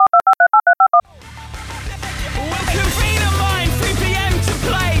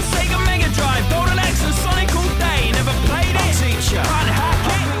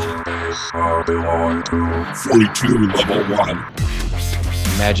belong to 42 level 1.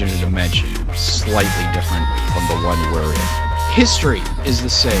 Imagine a dimension slightly different from the one we're in. History is the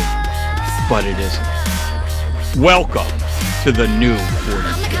same, but it isn't. Welcome to the new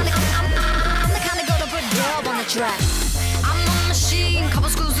 42. I'm a machine, couple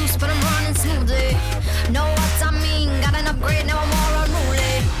screws loose, but I'm running smoothly. Know what I mean, got an upgrade, now I'm more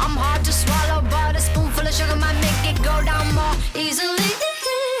unruly. I'm hard to swallow, but a spoonful of sugar might make it go down more easily.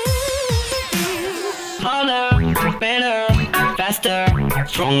 Harder, better, faster,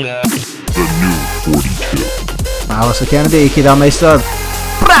 stronger. The new 42. Alistair Kennedy, Kiddermeister.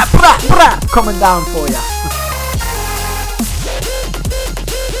 Bra, bra, bra, coming down for ya.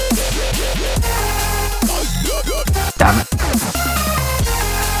 Damn it.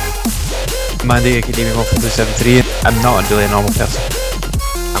 Mandy, Academy 1273. I'm not really a normal person.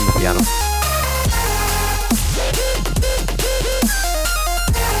 I'm the piano.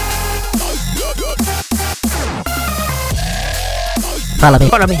 Follow me.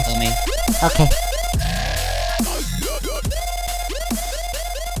 Follow me. Okay.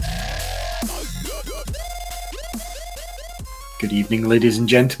 Good evening, ladies and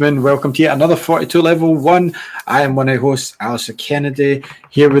gentlemen. Welcome to yet another 42 Level 1. I am one of your hosts, Alistair Kennedy.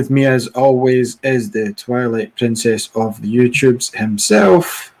 Here with me, as always, is the Twilight Princess of the YouTubes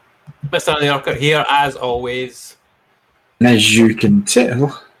himself. Mr. Urquhart here, as always. And as you can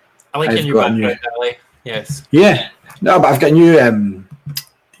tell, I like your new background, Ali. Yes. Yeah. No, but I've got a new...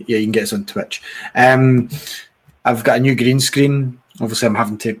 yeah, you can get us on Twitch. I've got a new green screen. Obviously, I'm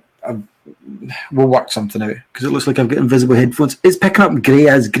having to... we'll work something out because it looks like I've got invisible headphones. It's picking up grey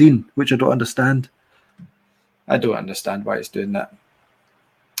as green, which I don't understand. I don't understand why it's doing that.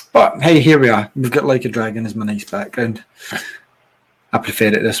 But hey, here we are. We've got Like a Dragon as my nice background. I prefer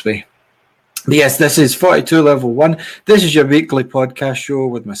it this way. But yes, this is 42 Level 1. This is your weekly podcast show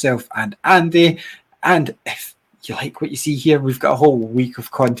with myself and Andy. And if you like what you see here, we've got a whole week of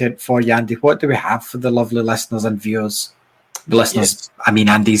content for you, Andy. What do we have for the lovely listeners and viewers? The listeners, yes. I mean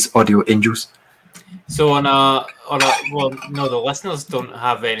Andy's audio angels. So well, no, the listeners don't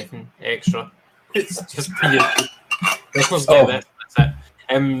have anything extra. It's just for you. Listeners get this. That's it.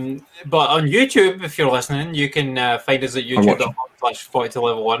 But on YouTube, if you're listening, you can find us at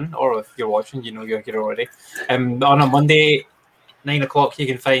youtube.com/42level1, or if you're watching, you know you're here already. On a Monday, 9 o'clock, you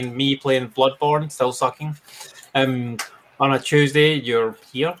can find me playing Bloodborne, still sucking. On a Tuesday, you're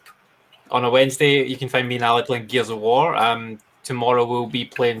here. On a Wednesday, you can find me and Ali playing Gears of War. Tomorrow, we'll be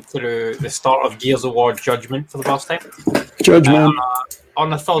playing through the start of Gears of War Judgment for the first time. Judgment.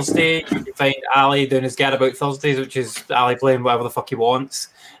 On a Thursday, you can find Ali doing his Gadabout Thursdays, which is Ali playing whatever the fuck he wants.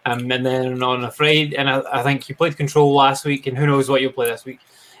 And then on a Friday, and I think you played Control last week, and who knows what you'll play this week.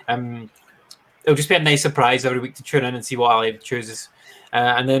 It'll just be a nice surprise every week to tune in and see what Ali chooses.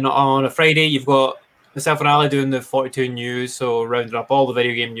 And then on a Friday, you've got myself and Ali doing the 42 news, so rounding up all the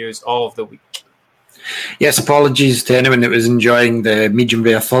video game news all of the week. Yes, apologies to anyone that was enjoying the medium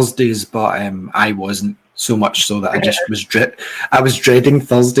rare Thursdays, but I wasn't, so much so that I just was dreading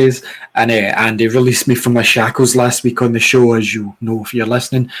Thursdays. And Andy released me from my shackles last week on the show, as you know if you're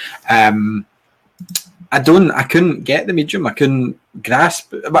listening. I couldn't get the medium. I couldn't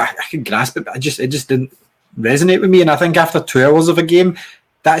grasp it. I could grasp it, but it just didn't resonate with me. And I think after 2 hours of a game,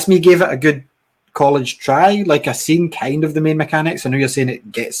 that's me gave it a good college try. Like, I seen kind of the main mechanics. I know you're saying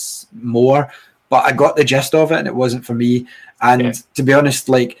it gets more, but I got the gist of it, and it wasn't for me. And to be honest,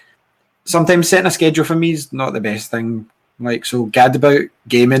 like, sometimes setting a schedule for me is not the best thing. Like, so Gadabout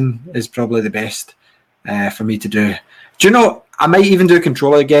gaming is probably the best for me to do. Do you know, I might even do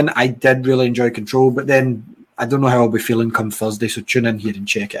Control again. I did really enjoy Control, but then I don't know how I'll be feeling come Thursday, so tune in here and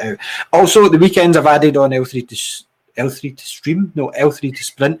check it out. Also, the weekends I've added on L3 to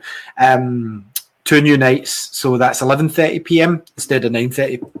Sprint. 2 new nights, so that's 11:30 p.m. instead of 9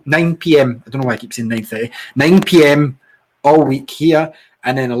 p.m. I don't know why I keep saying 9:30. 9 p.m. all week here,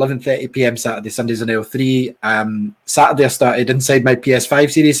 and then 11:30 p.m. Saturday, Sundays on L3. Saturday I started inside my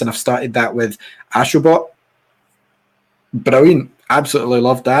PS5 series, and I've started that with Astrobot. Brilliant, absolutely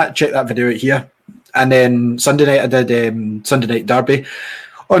loved that. Check that video out here. And then Sunday night I did Sunday Night Derby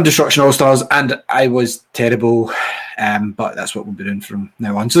on Destruction All Stars, and I was terrible. But that's what we'll be doing from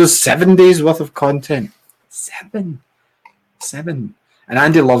now on. So there's 7 days worth of content. Seven. And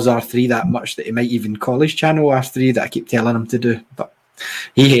Andy loves R3 that much that he might even call his channel R3 that I keep telling him to do. But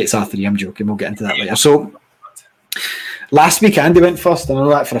he hates R3. I'm joking. We'll get into that later. So last week Andy went first. I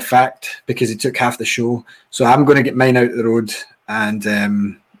know that for a fact because he took half the show. So I'm going to get mine out the road, and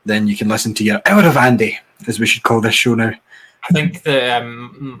then you can listen to your Hour of Andy, as we should call this show now. I think the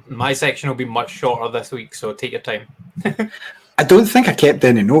my section will be much shorter this week, so take your time. I don't think I kept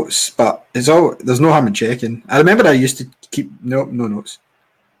any notes, but there's no harm in checking. I remember I used to keep no notes.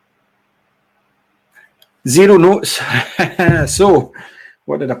 0 notes. So,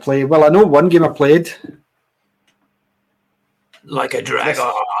 what did I play? Well, I know one game I played. Like a dragon.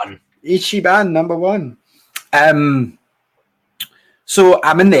 Ichiban number 1. So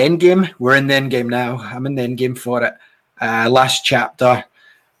I'm in the end game. We're in the end game now. I'm in the end game for it. Last chapter.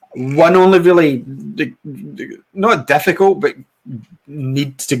 One only really not difficult, but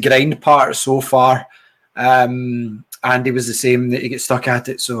needs to grind part so far. Andy was the same, that he gets stuck at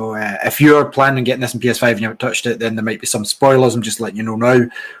it. So if you're planning on getting this in PS5 and you haven't touched it, then there might be some spoilers. I'm just letting you know now.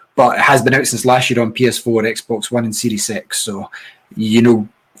 But it has been out since last year on PS4, Xbox One, and Series X. So,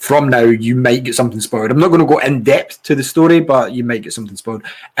 from now, you might get something spoiled. I'm not going to go in depth to the story, but you might get something spoiled.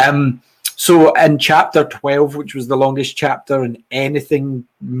 So in chapter 12, which was the longest chapter in anything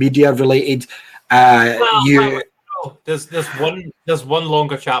media related, there's one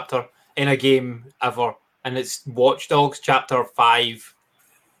longer chapter in a game ever, and it's Watch Dogs chapter 5.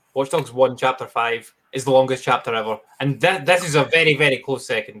 Watch Dogs 1 chapter 5 is the longest chapter ever, and this is a very, very close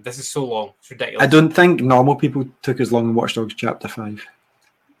second. This is so long, it's ridiculous. I don't think normal people took as long in Watch Dogs chapter 5.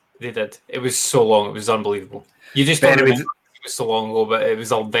 They did. It was so long, it was unbelievable. You just don't remember it was so long ago, but it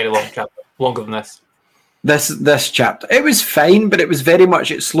was a very long chapter, longer than this. This chapter, it was fine, but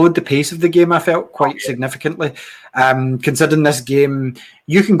it slowed the pace of the game, I felt, quite significantly. Considering this game,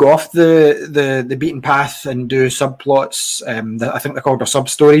 you can go off the beaten path and do subplots. I think they're called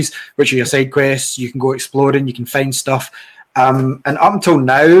sub-stories, which are your side quests. You can go exploring, you can find stuff. And up until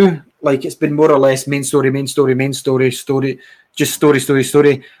now, like, it's been more or less main story, just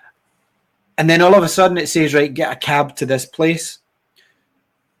story. And then all of a sudden it says, right, get a cab to this place.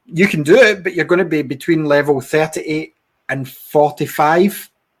 You can do it, but you're going to be between level 38 and 45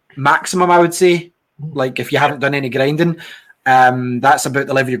 maximum, I would say. Like, if you haven't done any grinding, that's about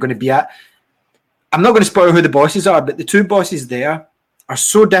the level you're going to be at. I'm not going to spoil who the bosses are, but the 2 bosses there are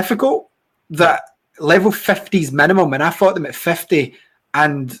so difficult that level 50 is minimum, and I fought them at 50,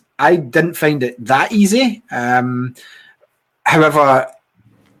 and I didn't find it that easy. However,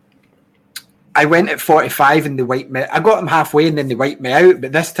 I went at 45 and they wiped me. I got them halfway and then they wiped me out.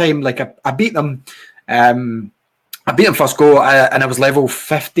 But this time, like, I beat them. I beat them first go, and I was level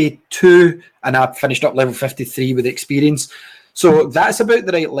 52, and I finished up level 53 with experience. So that's about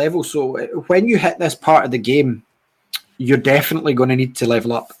the right level. So when you hit this part of the game, you're definitely going to need to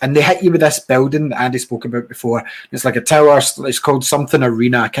level up. And they hit you with this building that Andy spoke about before. It's like a tower. It's called something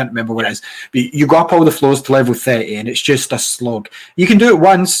arena. I can't remember what it is. But you go up all the floors to level 30, and it's just a slog. You can do it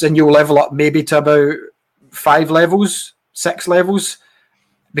once, and you'll level up maybe to about 5 levels, 6 levels,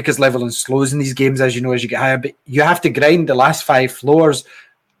 because leveling slows in these games, as you know, as you get higher. But you have to grind the last 5 floors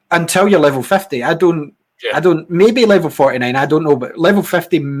until you're level 50. I don't, maybe level 49, I don't know, but level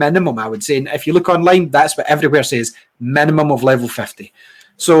 50 minimum, I would say. And if you look online, that's what everywhere says, minimum of level 50.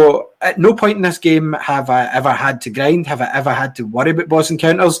 So at no point in this game have I ever had to grind, have I ever had to worry about boss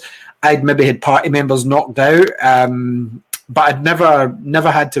encounters. I'd maybe had party members knocked out, but I'd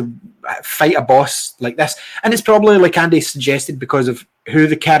never had to fight a boss like this. And it's probably, like Andy suggested, because of who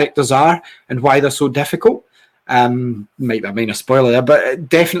the characters are and why they're so difficult. Might be a minor spoiler there, but it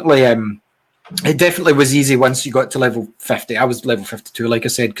definitely was easy once you got to level 50. I was level 52, like I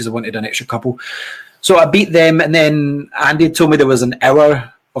said, because I wanted an extra couple. So I beat them, and then Andy told me there was an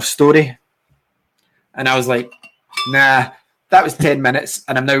hour of story. And I was like, nah, that was 10 minutes,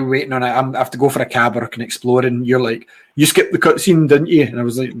 and I'm now waiting on it. I have to go for a cab or I can explore. And you're like, you skipped the cutscene, didn't you? And I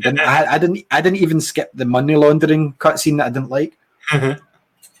was like, I didn't even skip the money laundering cutscene that I didn't like.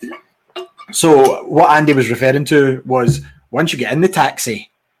 So what Andy was referring to was, once you get in the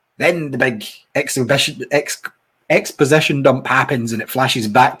taxi, then the big exposition dump happens, and it flashes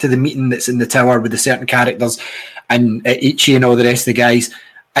back to the meeting that's in the tower with the certain characters and Ichi and all the rest of the guys.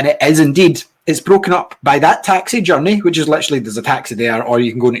 And it is indeed, it's broken up by that taxi journey, which is literally, there's a taxi there, or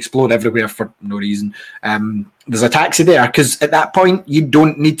you can go and explore everywhere for no reason. There's a taxi there, because at that point, you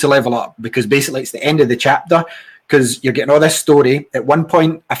don't need to level up, because basically it's the end of the chapter, because you're getting all this story. At one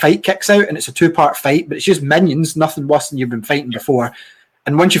point, a fight kicks out, and it's a 2-part fight, but it's just minions, nothing worse than you've been fighting before.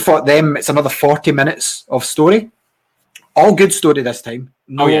 And once you fought them, it's another 40 minutes of story. All good story this time.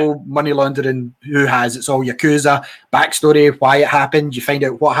 No money laundering, who has. It's all Yakuza, backstory, why it happened. You find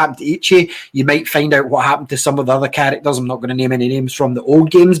out what happened to Ichi. You might find out what happened to some of the other characters. I'm not going to name any names from the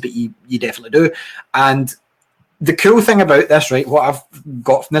old games, but you definitely do. And the cool thing about this, right, what I've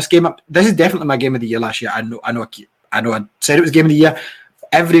got from this game, this is definitely my game of the year last year. I know I said it was game of the year.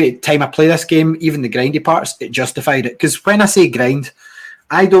 Every time I play this game, even the grindy parts, it justified it. Because when I say grind,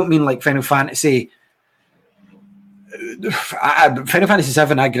 I don't mean like Final Fantasy Final Fantasy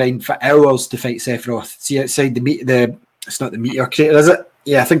VII, I grind for hours to fight Sephiroth. See outside it's not the meteor crater, is it?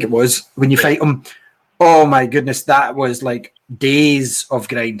 Yeah, I think it was. When you fight him, oh my goodness, that was like days of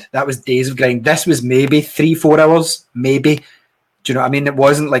grind. This was maybe 3-4 hours, maybe. Do you know what I mean? It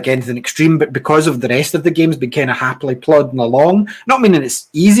wasn't like anything extreme, but because of the rest of the game's been kind of happily plodding along. Not meaning it's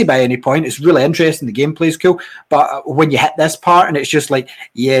easy by any point. It's really interesting. The gameplay's cool. But when you hit this part and it's just like,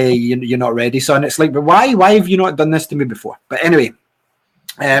 yeah, you're not ready, son. It's like, but why have you not done this to me before? But anyway,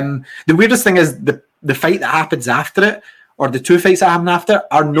 the weirdest thing is the fight that happens after it, or the two fights that happen after,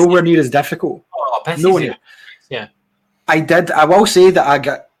 are nowhere near as difficult. Nowhere near. Yeah. I will say that I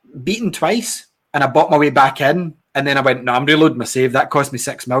got beaten twice and I bought my way back in. And then I went, no, I'm reloading my save. That cost me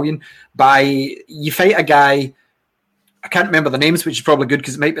 6 million. You fight a guy, I can't remember the names, which is probably good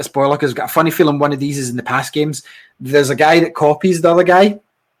because it might be a spoiler, because I've got a funny feeling one of these is in the past games. There's a guy that copies the other guy,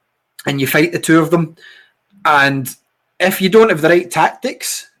 and you fight the two of them. And if you don't have the right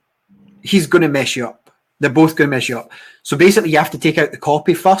tactics, he's going to mess you up. They're both going to mess you up. So basically, you have to take out the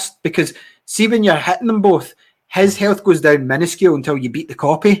copy first, because see, when you're hitting them both, his health goes down minuscule until you beat the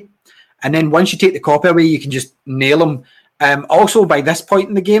copy. And then once you take the copy away, you can just nail him. Also, by this point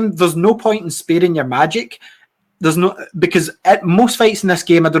in the game, there's no point in sparing your magic. Because at most fights in this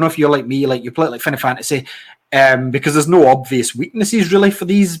game, I don't know if you're like me, like you play it like Final Fantasy, because there's no obvious weaknesses really for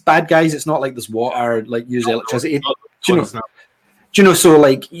these bad guys. It's not like there's water, like use electricity. Do you know? So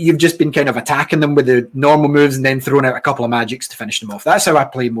like you've just been kind of attacking them with the normal moves and then throwing out a couple of magics to finish them off. That's how I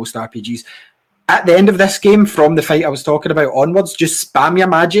play most RPGs. At the end of this game, from the fight I was talking about onwards, just spam your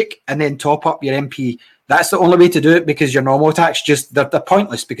magic and then top up your MP. That's the only way to do it, because your normal attacks they're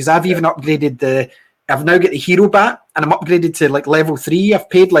pointless. Because I've even upgraded I've now got the hero bat, and I'm upgraded to like level 3. I've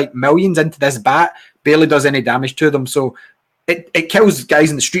paid like millions into this bat, barely does any damage to them. So it kills guys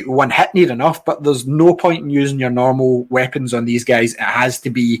in the street with one hit near enough, but there's no point in using your normal weapons on these guys. It has to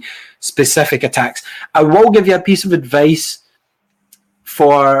be specific attacks. I will give you a piece of advice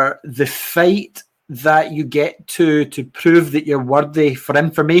for the fight that you get to prove that you're worthy for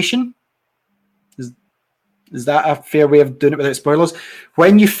information. Is that a fair way of doing it without spoilers?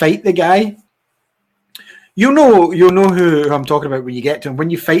 When you fight the guy, you'll know who I'm talking about when you get to him. When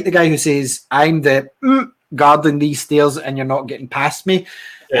you fight the guy who says, I'm the guarding these stairs and you're not getting past me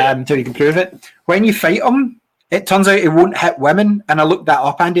until you can prove it. When you fight him, it turns out it won't hit women. And I looked that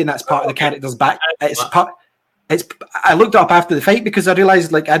up, Andy, and that's part of the character's back. I looked up after the fight because I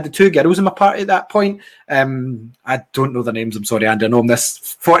realised like I had the two girls in my party at that point. I don't know their names. I'm sorry, Andy. I know I'm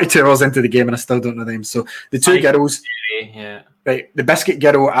this 42 hours into the game and I still don't know them. So the two girls, right, the biscuit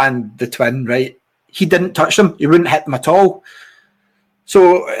girl and the twin, right? He didn't touch them. He wouldn't hit them at all.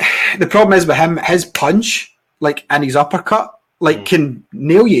 So the problem is with him, his punch, like, and his uppercut, like, can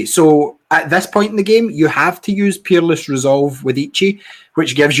nail you. So at this point in the game, you have to use Peerless Resolve with Ichi,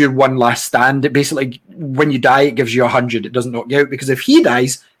 which gives you one last stand. It basically, when you die, it gives you 100. It doesn't knock you out, because if he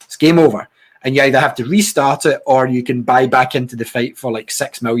dies, it's game over. And you either have to restart it, or you can buy back into the fight for like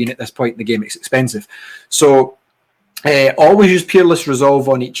 6 million at this point in the game. It's expensive. So always use Peerless Resolve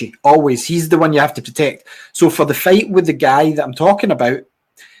on Ichi. Always. He's the one you have to protect. So for the fight with the guy that I'm talking about,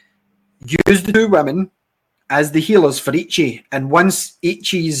 use the two women as the healers for Ichi. And once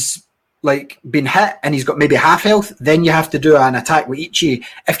Ichi's like been hit and he's got maybe half health, then you have to do an attack with Ichi.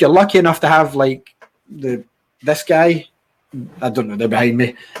 If you're lucky enough to have like this guy, I don't know, they're behind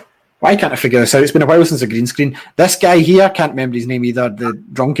me. Why can't I figure this out? It's been a while since a green screen. This guy here, can't remember his name either, the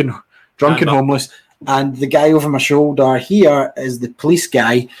drunken homeless. And the guy over my shoulder here is the police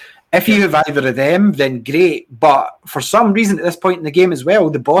guy. If you have either of them, then great. But for some reason at this point in the game as well,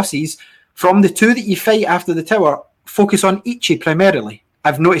 the bosses, from the two that you fight after the tower, focus on Ichi primarily.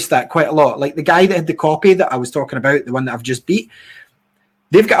 I've noticed that quite a lot. Like the guy that had the copy that I was talking about, the one that I've just beat,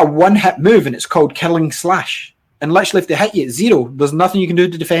 they've got a one-hit move and it's called Killing Slash. And literally if they hit you, it's 0. There's nothing you can do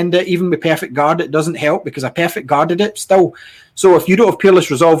to defend it. Even with Perfect Guard, it doesn't help because I Perfect Guarded it still. So if you don't have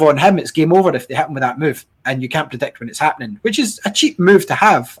Peerless Resolve on him, it's game over if they hit him with that move. And you can't predict when it's happening, which is a cheap move to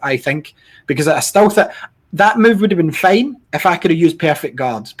have, I think, because I still think that move would have been fine if I could have used Perfect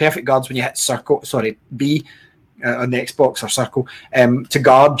Guards. Perfect Guards when you hit B on the Xbox or circle to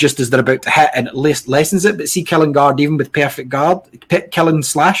guard just as they're about to hit, and it lessens it. But see, Killing Guard, even with Perfect Guard, Killing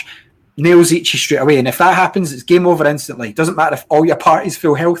Slash, nails Ichi straight away. And if that happens, it's game over instantly. It doesn't matter if all your party's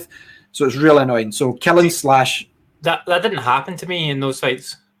full health. So it's really annoying. So Killing Slash. That didn't happen to me in those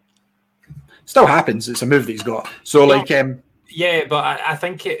fights. Still happens. It's a move that he's got. So no, like yeah, but I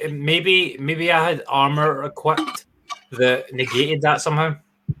think maybe I had armor equipped that negated that somehow.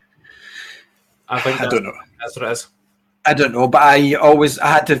 I don't know. That's what it is. I don't know, but I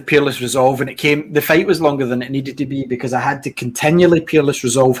had to have Peerless Resolve, and the fight was longer than it needed to be because I had to continually Peerless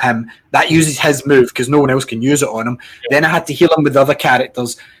Resolve him. That uses his move because no one else can use it on him. Yeah. Then I had to heal him with other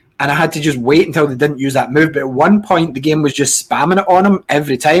characters, and I had to just wait until they didn't use that move. But at one point, the game was just spamming it on him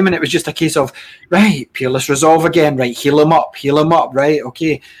every time, and it was just a case of, right, Peerless Resolve again, right, heal him up, right,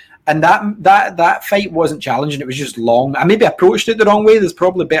 okay. And that fight wasn't challenging. It was just long. I maybe approached it the wrong way. There's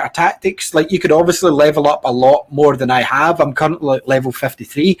probably better tactics. Like, you could obviously level up a lot more than I have. I'm currently at level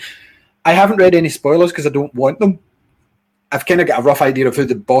 53. I haven't read any spoilers because I don't want them. I've kind of got a rough idea of who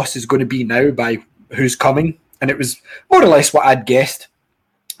the boss is going to be now by who's coming. And it was more or less what I'd guessed.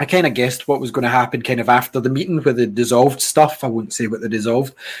 I kind of guessed what was going to happen kind of after the meeting with the dissolved stuff. I wouldn't say what they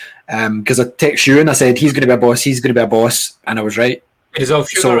dissolved. Because I text you and I said, he's going to be a boss, he's going to be a boss. And I was right. Dissolved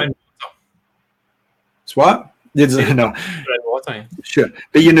sugar and water. It's what? No. Water. Sure.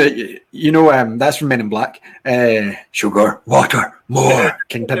 But you know, that's from Men in Black. Sugar, water, more.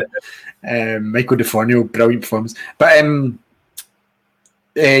 Kingpin. Michael DeFornio, brilliant performance. But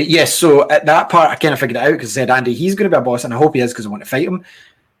yes, so at that part I kind of figured it out because I said, Andy, he's going to be a boss, and I hope he is because I want to fight him.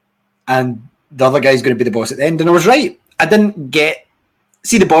 And the other guy's going to be the boss at the end. And I was right. I didn't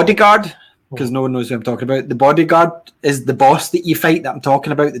see the bodyguard, because no one knows who I'm talking about. The bodyguard is the boss that you fight that I'm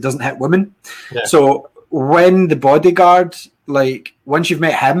talking about that doesn't hit women. Yeah. So when the bodyguard, like, once you've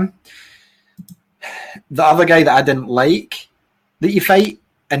met him, the other guy that I didn't like that you fight,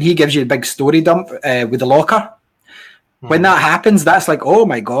 and he gives you a big story dump with the locker. When that happens, that's like, oh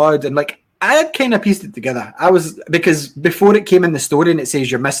my God. And like, I had kind of pieced it together. Because before it came in the story and it says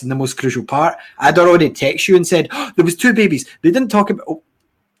you're missing the most crucial part, I'd already texted you and said, oh, there was 2 babies. They didn't talk about,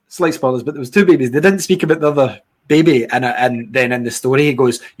 slight spoilers, but there was 2 babies. They didn't speak about the other baby. And then in the story, he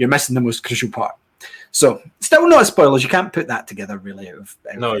goes, you're missing the most crucial part. So still not spoilers. You can't put that together really.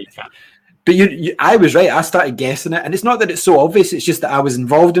 No, you can't. But I was right. I started guessing it, and it's not that it's so obvious. It's just that I was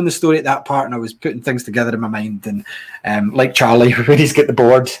involved in the story at that part, and I was putting things together in my mind. And like Charlie, when he's got the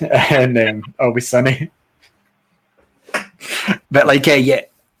board, and Always Sunny. But like, yeah,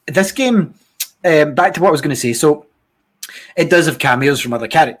 this game. Back to what I was going to say. So it does have cameos from other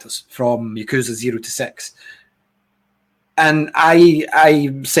characters from Yakuza 0 to 6. And I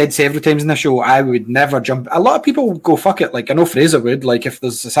said several times in the show, I would never jump. A lot of people go, fuck it. Like, I know Fraser would. Like, if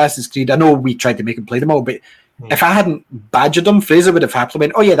there's Assassin's Creed, I know we tried to make him play them all, but if I hadn't badgered him, Fraser would have happily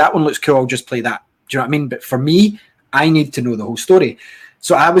went, oh yeah, that one looks cool, I'll just play that. Do you know what I mean? But for me, I need to know the whole story.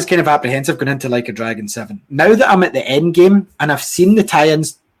 So I was kind of apprehensive going into Like a Dragon 7. Now that I'm at the end game and I've seen the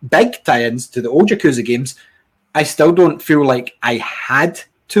tie-ins, big tie-ins to the old Yakuza games, I still don't feel like I had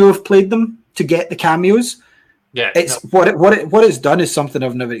to have played them to get the cameos. Yeah, it's what it's done is something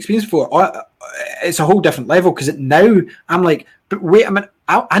I've never experienced before. It's a whole different level because now I'm like, but wait a minute,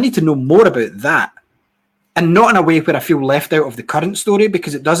 I need to know more about that, and not in a way where I feel left out of the current story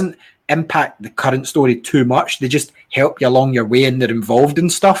because it doesn't impact the current story too much. They just help you along your way and they're involved in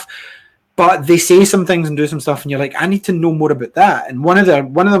stuff, but they say some things and do some stuff, and you're like, I need to know more about that. And one of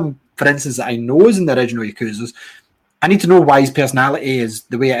them, for instance, that I know is in the original Yakuzas. I need to know why his personality is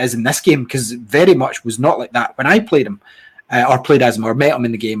the way it is in this game because it very much was not like that when I played him or played as him or met him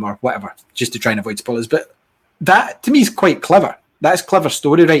in the game or whatever, just to try and avoid spoilers. But that, to me, is quite clever. That's clever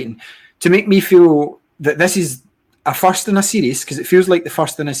story writing to make me feel that this is a first in a series because it feels like the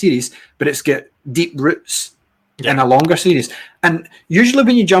first in a series, but it's got deep roots in a longer series. And usually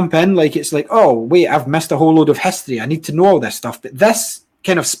when you jump in, like it's like, oh, wait, I've missed a whole load of history. I need to know all this stuff. But this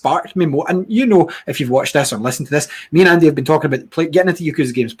kind of sparked me more. And you know, if you've watched this or listened to this, me and Andy have been talking about getting into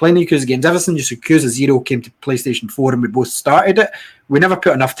Yakuza games, playing the Yakuza games ever since Yakuza 0 came to PlayStation 4 and we both started it. We never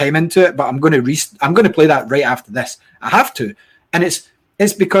put enough time into it, but I'm going to play that right after this. I have to. And it's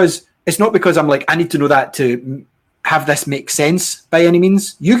because it's not because I'm like, I need to know that to have this make sense by any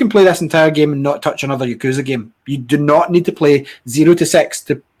means. You can play this entire game and not touch another Yakuza game. You do not need to play 0 to 6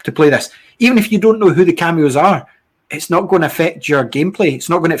 to play this. Even if you don't know who the cameos are, it's not going to affect your gameplay. It's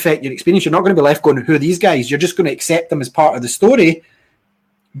not going to affect your experience. You're not going to be left going, who are these guys? You're just going to accept them as part of the story.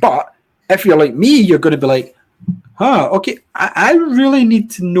 But if you're like me, you're going to be like, okay, I really need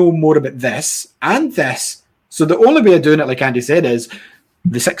to know more about this and this. So the only way of doing it, like Andy said, is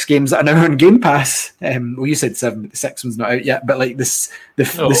the 6 games that are now on Game Pass. Well, you said 7, but the 6th one's not out yet. But like the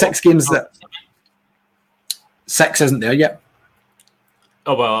 6 games that 6 isn't there yet.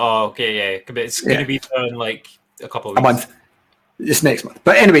 Oh well, okay, yeah, but it's going to be done like a couple of weeks. A month. It's next month.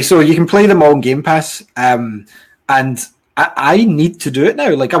 But anyway, so you can play them all on Game Pass. And I need to do it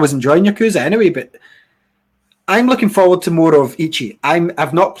now. Like I was enjoying Yakuza anyway, but I'm looking forward to more of Ichi.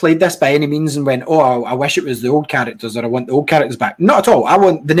 I've not played this by any means and went, oh, I wish it was the old characters or I want the old characters back. Not at all. I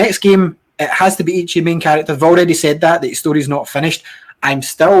want the next game it has to be Ichi main character. I've already said that the story's not finished. I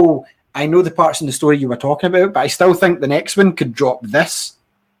know the parts in the story you were talking about, but I still think the next one could drop this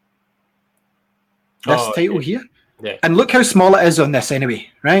title here. Yeah. And look how small it is on this anyway,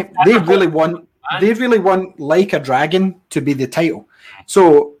 right? They really want Like a Dragon to be the title.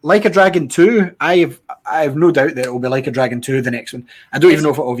 So Like a Dragon 2, I have no doubt that it will be Like a Dragon 2, the next one. I don't even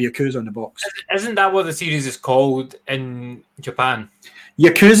know if it will be Yakuza on the box. Isn't that what the series is called in Japan?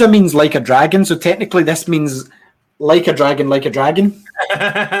 Yakuza means like a dragon, so technically this means like a dragon, like a dragon.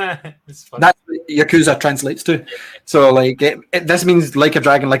 That's what Yakuza translates to. So like this means like a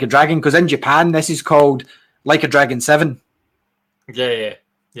dragon, because in Japan this is called Like a Dragon 7. Yeah.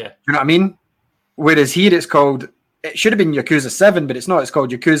 You know what I mean? Whereas here it should have been Yakuza 7, but it's not. It's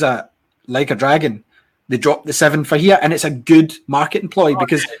called Yakuza Like a Dragon. They dropped the 7 for here, and it's a good marketing ploy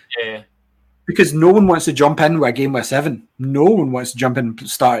because no one wants to jump in with a game with 7. No one wants to jump in and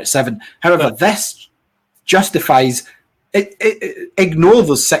start at 7. However, this justifies it. Ignore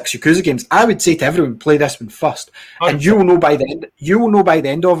those 6 Yakuza games. I would say to everyone, play this one first, and you will know by the end. You will know by the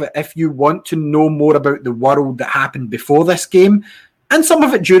end of it if you want to know more about the world that happened before this game. And some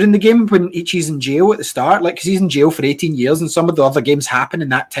of it during the game when Ichi's in jail at the start, like, because he's in jail for 18 years and some of the other games happen in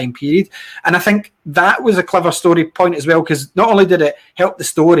that time period. And I think that was a clever story point as well, because not only did it help the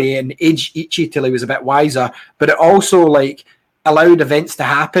story and age Ichi till he was a bit wiser, but it also, like, allowed events to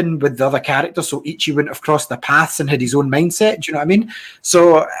happen with the other characters so Ichi wouldn't have crossed their paths and had his own mindset. Do you know what I mean?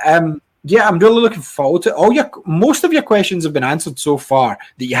 So, yeah, I'm really looking forward to it. Most of your questions have been answered so far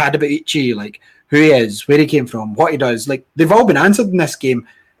that you had about Ichi, like, who he is, where he came from, what he does. Like, they've all been answered in this game,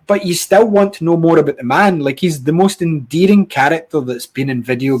 but you still want to know more about the man. Like, he's the most endearing character that's been in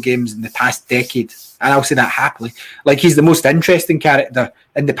video games in the past decade. And I'll say that happily. Like, he's the most interesting character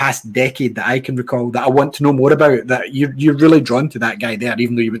in the past decade that I can recall, that I want to know more about, that you're really drawn to that guy there,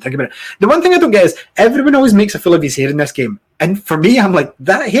 even though you would think about it. The one thing I don't get is everyone always makes a fool of his hair in this game. And for me, I'm like,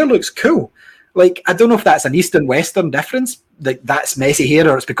 that hair looks cool. Like, I don't know if that's an East and Western difference, like that's messy hair,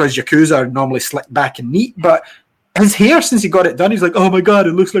 or it's because Yakuza are normally slicked back and neat, but his hair, since he got it done, he's like, oh my god,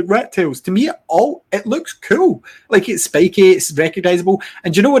 it looks like rat tails. To me, it looks cool. Like, it's spiky, it's recognizable.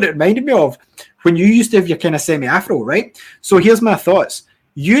 And do you know what it reminded me of? When you used to have your kind of semi-afro, right? So here's my thoughts.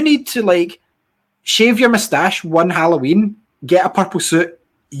 You need to, like, shave your mustache one Halloween, get a purple suit.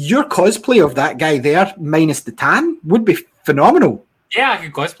 Your cosplay of that guy there, minus the tan, would be phenomenal. Yeah, I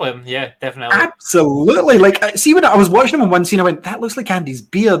could cosplay him. Yeah, definitely. Absolutely. Like, see, when I was watching him in one scene, I went, that looks like Andy's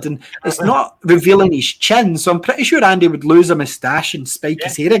beard, and it's not revealing his chin, so I'm pretty sure Andy would lose a moustache and spike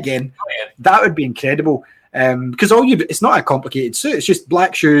his hair again. Oh, yeah. That would be incredible. Because it's not a complicated suit. It's just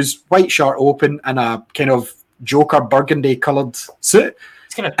black shoes, white shirt open, and a kind of Joker burgundy coloured suit.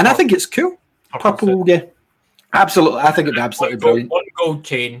 And I think it's cool. Purple, yeah. Absolutely. I think it'd be absolutely brilliant. One gold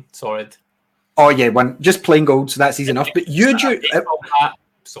chain, sorted. Oh yeah, just plain gold, so that's easy enough. But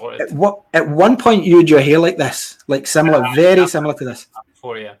at one point you had your hair like this, like very similar to this.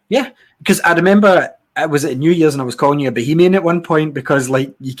 Before, yeah. Yeah, because I remember it was at New Year's and I was calling you a Bohemian at one point because,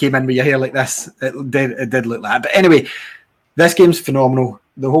 like, you came in with your hair like this. It did look like that. But anyway, this game's phenomenal.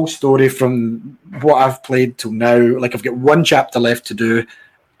 The whole story from what I've played till now, like, I've got one chapter left to do.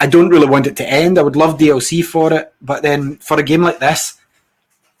 I don't really want it to end. I would love DLC for it, but then for a game like this,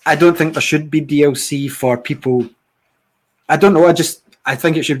 I don't think there should be DLC for people. I don't know. I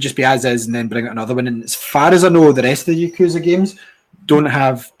think it should just be as is and then bring out another one. And as far as I know, the rest of the Yakuza games don't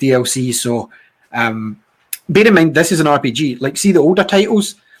have DLC. So bear in mind, this is an RPG. Like, see the older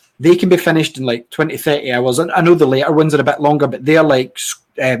titles, they can be finished in like 20, 30 hours. And I know the later ones are a bit longer, but they're like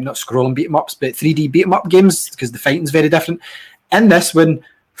not scrolling beat 'em ups, but 3D beat 'em up games because the fighting's very different. In this one,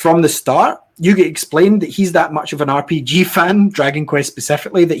 from the start, you get explained that he's that much of an RPG fan, Dragon Quest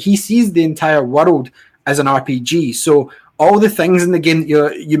specifically, that he sees the entire world as an RPG. So all the things in the game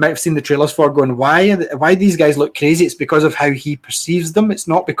that you might have seen the trailers for going, why these guys look crazy? It's because of how he perceives them. It's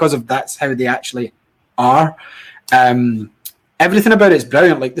not because of that's how they actually are. Everything about it's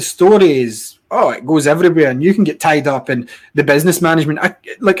brilliant. Like, the story is, it goes everywhere, and you can get tied up in the business management.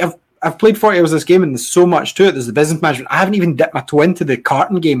 I've played 40 hours of this game, and there's so much to it. There's the business management. I haven't even dipped my toe into the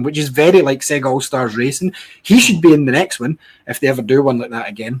karting game, which is very like Sega All-Stars Racing. He should be in the next one, if they ever do one like that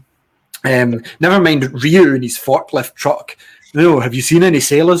again. Never mind Ryu and his forklift truck. No, have you seen any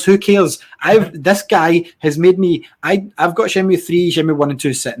sailors? Who cares? This guy has made me... I've got Shenmue 3, Shenmue 1 and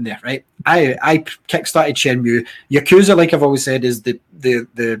 2 sitting there, right? I kickstarted Shenmue. Yakuza, like I've always said, is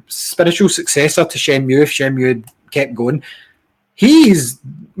the spiritual successor to Shenmue, if Shenmue had kept going. He's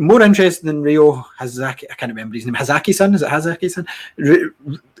more interested than Ryo Hazaki. I can't remember his name. Hazaki-san? Is it Hazaki-san?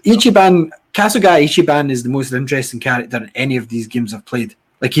 Ichiban, Kasuga Ichiban is the most interesting character in any of these games I've played.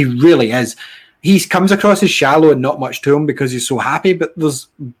 Like, he really is. He comes across as shallow and not much to him because he's so happy, but there's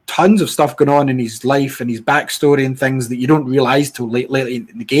tons of stuff going on in his life and his backstory and things that you don't realise till late in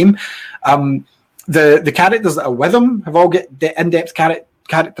the game. The characters that are with him have all got in-depth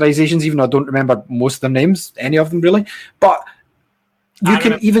characterizations, even though I don't remember most of their names, any of them really. But you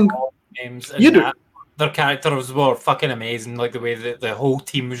can even... Names you do. Their characters were fucking amazing. Like, the way that the whole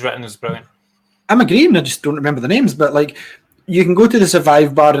team was written was brilliant. I'm agreeing, I just don't remember the names, but like... You can go to the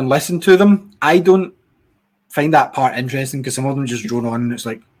Survive bar and listen to them. I don't find that part interesting because some of them just drone on and it's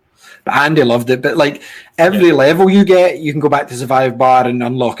like... But Andy loved it. But like every level you get, you can go back to Survive bar and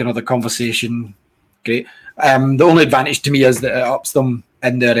unlock another conversation. Great. The only advantage to me is that it ups them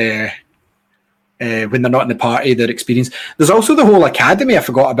in their... when they're not in the party, their experience. There's also the whole academy I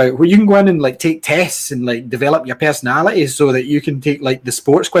forgot about, where you can go in and like take tests and like develop your personality so that you can take like the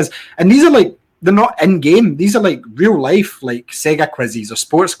sports quiz. And these are like... They're not in-game. These are like real-life, like Sega quizzes or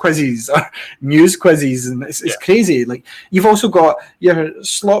sports quizzes or news quizzes, and it's crazy. Like, you've also got your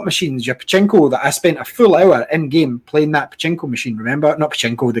slot machines, your pachinko, that I spent a full hour in-game playing that pachinko machine, remember? Not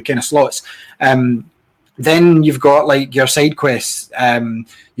pachinko, the kind of slots. Then you've got like your side quests.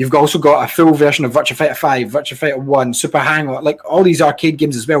 You've also got a full version of Virtua Fighter 5, Virtua Fighter 1, Super Hangout, like all these arcade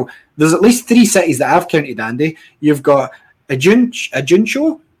games as well. There's at least 3 cities that I've counted, Andy. You've got a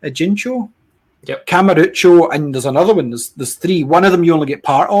Jincho, yep. Camarucho, and there's another one. There's 3. One of them you only get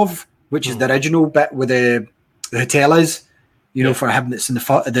part of, which is the original bit where the hotel is. You know, for him that's in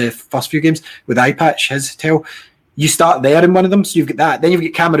the first few games with Eye Patch, his hotel. You start there in one of them, so you've got that. Then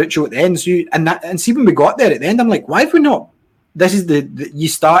you've got Camarucho at the end. So and see when we got there at the end, I'm like, why have we not? This is you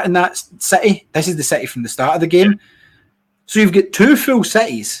start in that city. This is the city from the start of the game. So you've got 2 full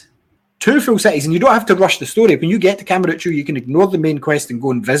cities. 2 full cities, and you don't have to rush the story. When you get to Camarucho, you can ignore the main quest and go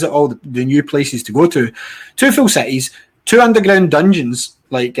and visit all the new places to go to. 2 full cities, 2 underground dungeons,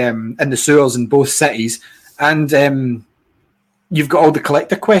 like in the sewers in both cities, and you've got all the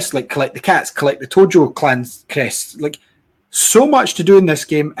collector quests, like collect the cats, collect the Tojo clan crests. Like, so much to do in this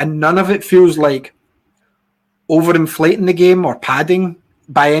game, and none of it feels like overinflating the game or padding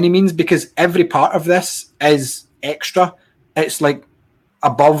by any means, because every part of this is extra. It's like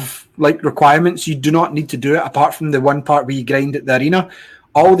above like requirements. You do not need to do it apart from the one part where you grind at the arena.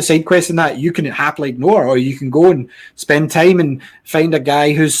 All the side quests and that you can happily ignore, or you can go and spend time and find a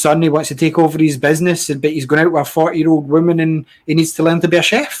guy whose son he wants to take over his business, but he's going out with a 40-year-old woman and he needs to learn to be a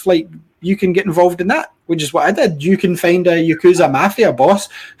chef. Like, you can get involved in that, which is what I did. You can find a Yakuza Mafia boss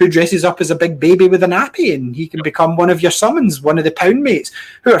who dresses up as a big baby with a nappy, and he can become one of your summons, one of the pound mates,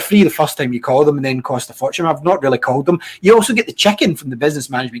 who are free the first time you call them and then cost a fortune. I've not really called them. You also get the chicken from the business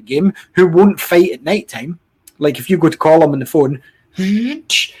management game who won't fight at night time. Like, if you go to call him on the phone,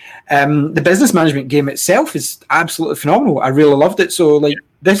 the business management game itself is absolutely phenomenal. I really loved it. So, like,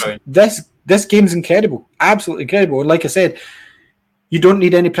 this game's incredible, absolutely incredible. And like I said, you don't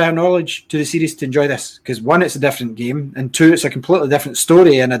need any prior knowledge to the series to enjoy this, because 1, it's a different game, and 2, it's a completely different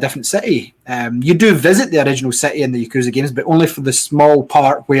story in a different city. You do visit the original city in the Yakuza games, but only for the small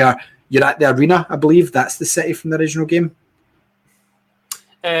part where you're at the arena. I believe that's the city from the original game.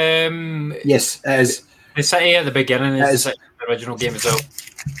 Yes, it is. The city at the beginning is the city from the original game as well.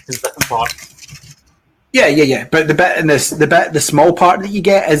 It's a different part. Yeah. But the small part that you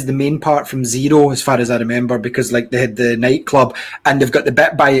get is the main part from 0, as far as I remember, because like they had the nightclub, and they've got the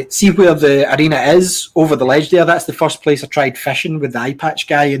bit by, see where the arena is over the ledge there. That's the first place I tried fishing with the eye patch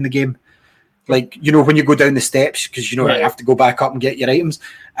guy in the game. Like, you know, when you go down the steps, because you have to go back up and get your items.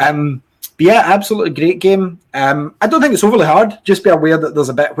 But yeah, absolutely great game. I don't think it's overly hard. Just be aware that there's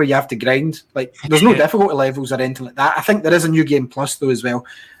a bit where you have to grind. Like, there's no difficulty levels or anything like that. I think there is a new game plus though as well.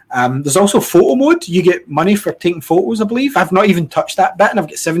 There's also photo mode. You get money for taking photos, I believe. I've not even touched that bit, and I've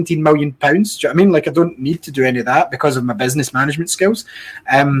got £17 million. Do you know what I mean? Like, I don't need to do any of that because of my business management skills.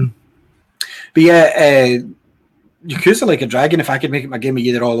 But yeah, Yakuza Like a Dragon, if I could make it my game of the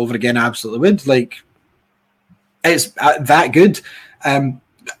year all over again, I absolutely would. Like, it's that good.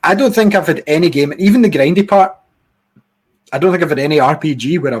 I don't think I've had any game, even the grindy part, I don't think I've had any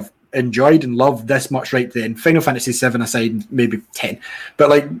RPG where I've enjoyed and loved this much right then. Final Fantasy 7 aside, maybe 10. But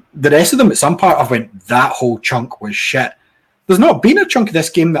like the rest of them, at some part I've went, that whole chunk was shit. There's not been a chunk of this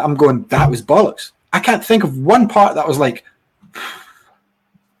game that I'm going, that was bollocks. I can't think of one part that was like,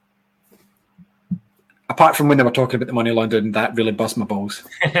 apart from when they were talking about the money laundering, that really bust my balls.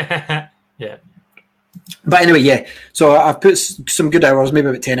 Yeah. But anyway, yeah. So I've put some good hours, maybe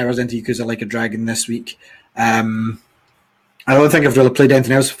about 10 hours into Yakuza Like a Dragon this week. I don't think I've really played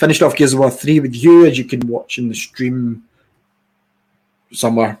anything else. Finished off Gears of War 3 with you, as you can watch in the stream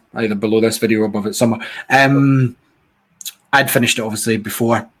somewhere, either below this video or above it somewhere. I'd finished it obviously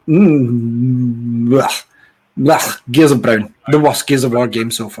before. Gears of Brown, the worst Gears of War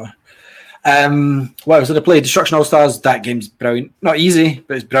game so far. What else did I play? Destruction All Stars. That game's brilliant. Not easy,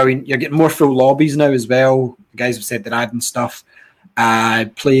 but it's brilliant. You're getting more full lobbies now as well. The guys have said they're adding stuff. I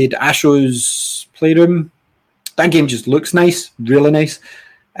played Astro's Playroom. That game just looks nice, really nice.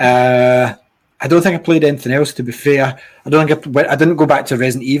 I don't think I played anything else, to be fair. I didn't go back to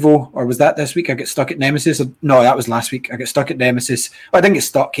Resident Evil, or was that this week? I got stuck at Nemesis. No, that was last week. I got stuck at Nemesis. Well, I didn't get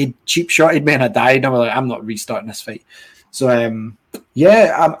stuck. He cheap shotted me and I died. I was like, I'm not restarting this fight. So, I'm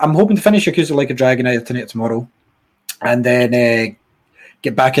hoping to finish Yakuza Like a Dragon either tonight or tomorrow. And then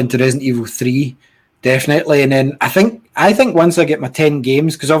get back into Resident Evil 3, definitely. And then I think once I get my 10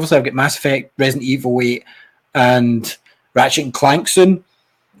 games, because obviously I've got Mass Effect, Resident Evil 8, and Ratchet and Clank soon.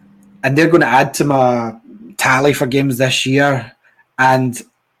 And they're going to add to my tally for games this year. And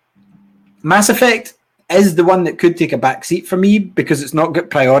Mass Effect is the one that could take a back seat for me because it's not got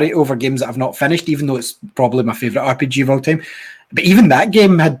priority over games that I've not finished, even though it's probably my favourite RPG of all time. But even that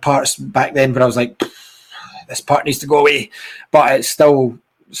game had parts back then where I was like, this part needs to go away. But it's still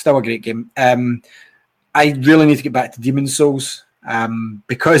a great game. I really need to get back to Demon's Souls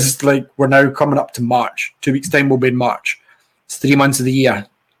because like we're now coming up to March. 2 weeks' time we'll be in March. It's 3 months of the year.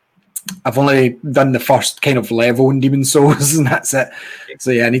 I've only done the first kind of level in Demon's Souls, and that's it.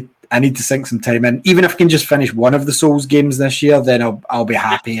 So yeah, I need to sink some time in. Even if I can just finish one of the Souls games this year, then I'll be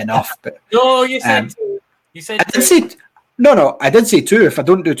happy enough. But no, you said two. You said I did say no. I did say two. If I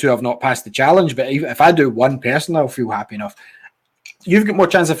don't do two, I've not passed the challenge. But if I do one personally, I'll feel happy enough. You've got more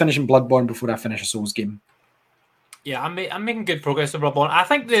chance of finishing Bloodborne before I finish a Souls game. Yeah, I'm making good progress with Bloodborne. I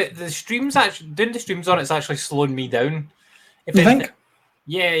think the streams doing the streams on it's actually slowing me down. You think?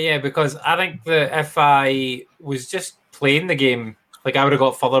 Yeah, because I think that if I was just playing the game, like I would have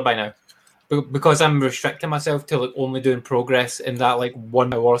got further by now. Because I'm restricting myself to like only doing progress in that like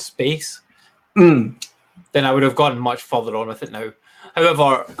 1 hour space, then I would have gotten much further on with it now.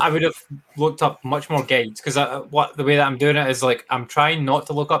 However, I would have looked up much more guides because the way that I'm doing it is like I'm trying not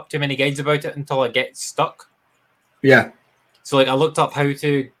to look up too many guides about it until I get stuck. Yeah. So like I looked up how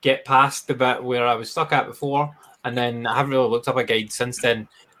to get past the bit where I was stuck at before, and then I haven't really looked up a guide since then.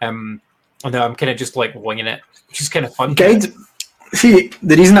 And now I'm kind of just like winging it, which is kind of fun. Guides. See,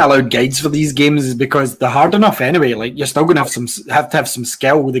 the reason I allowed guides for these games is because they're hard enough anyway. Like you're still going to have to have some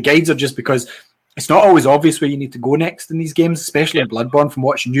skill. The guides are just because it's not always obvious where you need to go next in these games, especially in Bloodborne from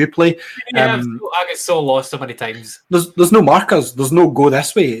watching you play. Yeah, I get so lost so many times. There's no markers. There's no go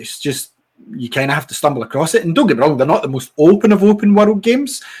this way. It's just you kind of have to stumble across it. And don't get me wrong, they're not the most open of open world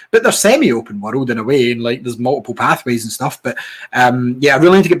games, but they're semi-open world in a way, and like there's multiple pathways and stuff. But I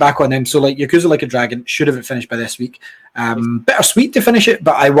really need to get back on them. So like Yakuza Like a Dragon, should have it finished by this week. Bittersweet to finish it,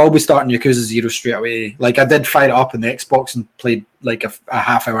 but I will be starting Yakuza 0 straight away. Like I did fire it up on the Xbox and played like a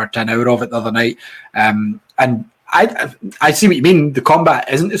half hour to an hour of it the other night. And I see what you mean. The combat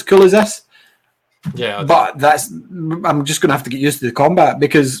isn't as cool as this. Yeah. But I'm just gonna have to get used to the combat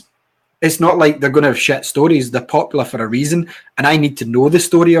because it's not like they're going to have shit stories. They're popular for a reason, and I need to know the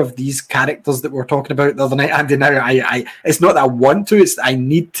story of these characters that we're talking about the other night. And now, it's not that I want to; it's I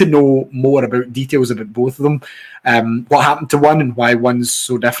need to know more about details about both of them. What happened to one and why one's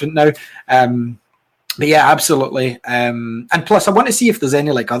so different now. But yeah, absolutely. And plus, I want to see if there's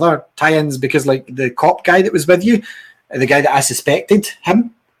any like other tie-ins because, like the cop guy that was with you, the guy that I suspected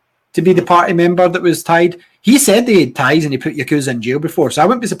him to be the party member that was tied. He said they had ties and he put Yakuza in jail before, so I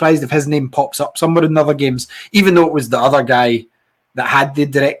wouldn't be surprised if his name pops up somewhere in other games, even though it was the other guy that had the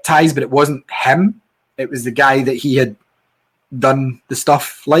direct ties, but it wasn't him. It was the guy that he had done the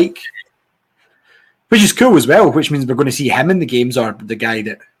stuff like, which is cool as well, which means we're going to see him in the games or the guy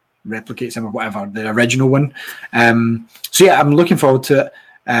that replicates him or whatever, the original one. So yeah, I'm looking forward to it,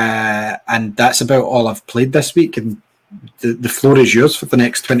 and that's about all I've played this week, and the floor is yours for the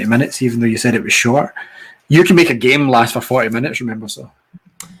next 20 minutes, even though you said it was short. You can make a game last for 40 minutes, remember, so.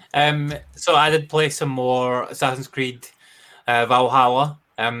 So I did play some more Assassin's Creed Valhalla.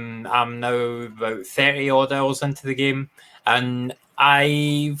 I'm now about 30 odd hours into the game, and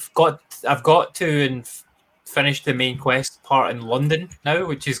I've got to and finished the main quest part in London now,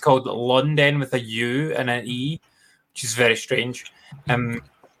 which is called London with a U and an E, which is very strange.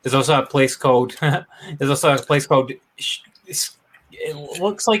 There's also a place called it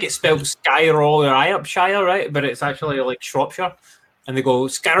looks like it's spelled Skyrol or Iopshire, right? But it's actually like Shropshire, and they go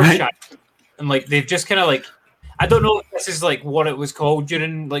Scarshire, and like they've just kind of like, I don't know if this is like what it was called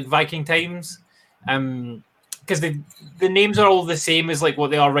during like Viking times, because the names are all the same as like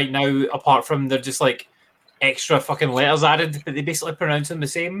what they are right now, apart from they're just like extra fucking letters added, but they basically pronounce them the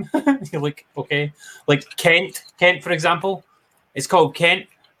same. You're like, okay. Like Kent, for example, it's called Kent,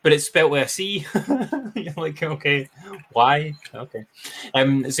 but it's spelled with a C. You're like, okay, why? Okay.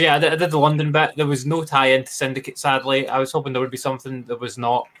 So yeah, I did the London bit. There was no tie-in to Syndicate, sadly. I was hoping there would be something. There was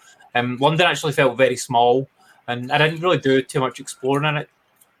not. London actually felt very small, and I didn't really do too much exploring in it,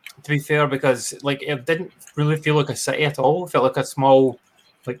 to be fair, because like it didn't really feel like a city at all. It felt like a small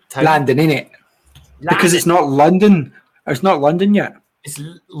like town. London, innit? Because it's not London. It's not London yet. It's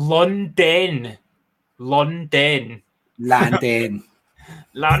London. London.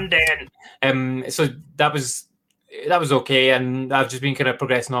 London. So that was okay, and I've just been kind of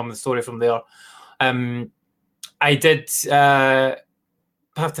progressing on with the story from there. I did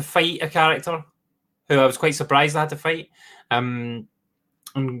have to fight a character who I was quite surprised I had to fight, and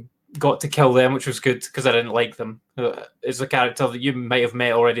got to kill them, which was good because I didn't like them. It's a character that you might have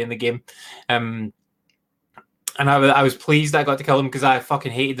met already in the game, and I was pleased I got to kill him because I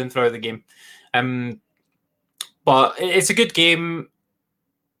fucking hated them throughout the game. But it's a good game.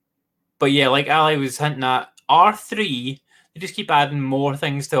 But yeah, like Ali was hinting at, R3, they just keep adding more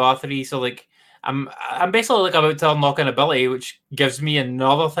things to R3. So like, I'm basically like about to unlock an ability which gives me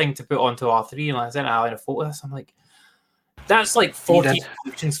another thing to put onto R3. And I sent Ali a photo of this. I'm like, that's like 14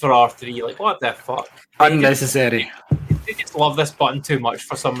 functions for R3. Like, what the fuck? Unnecessary. They just love this button too much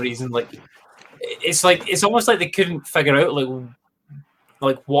for some reason. Like, it's almost like they couldn't figure out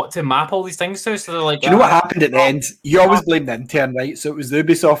like what to map all these things to. So they're like, do you know what happened at the end? You always blame the intern, right? So it was the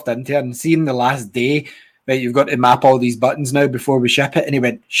Ubisoft intern. Seeing the last day, right? You've got to map all these buttons now before we ship it, and he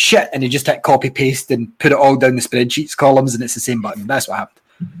went shit, and he just hit copy paste and put it all down the spreadsheets columns, and it's the same button. That's what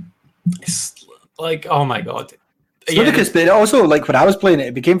happened. It's like, oh my god. It's ludicrous, but also like when I was playing it,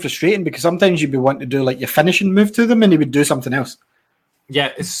 it became frustrating because sometimes you'd be wanting to do like your finishing move to them, and he would do something else.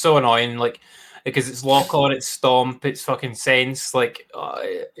 Yeah, it's so annoying. Like, because it's lock on, it's stomp, it's fucking sense. Like,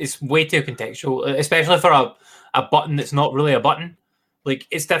 it's way too contextual, especially for a button that's not really a button. Like,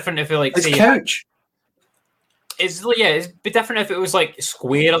 it's different if it like it's say couch. It'd be different if it was like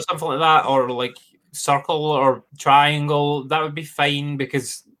square or something like that, or like circle or triangle. That would be fine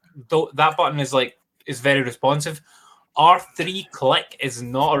because that button is very responsive. R3 click is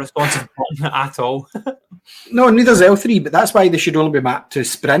not a responsive button at all. No, neither is L3, but that's why they should only be mapped to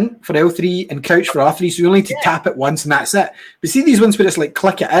sprint for L3 and couch for R3, so you only need to tap it once and that's it. But see these ones where it's like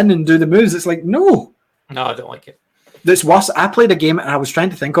click it in and do the moves, it's like, no. No, I don't like it. That's worse. I played a game and I was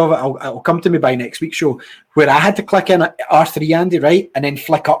trying to think of it, it'll come to me by next week's show, where I had to click in R3, Andy, right? And then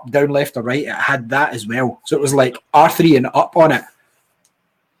flick up, down, left or right. It had that as well. So it was like R3 and up on it.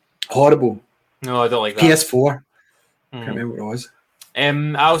 Horrible. No, I don't like that. PS4. Can't remember what it was.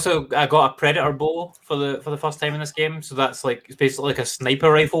 I got a Predator bow for the first time in this game, so that's like it's basically like a sniper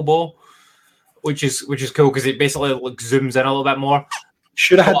rifle bow, which is cool because it basically like zooms in a little bit more.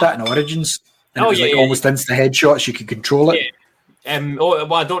 Should have had that in Origins. And it was almost instant headshots. You could control it. Yeah.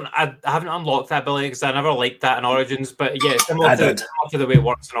 I haven't unlocked that ability because I never liked that in Origins. But yeah, similar to the way it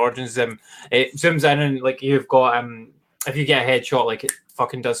works in Origins, it zooms in and like you've got if you get a headshot, like it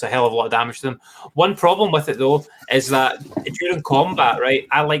fucking does a hell of a lot of damage to them. One problem with it though is that during combat, right,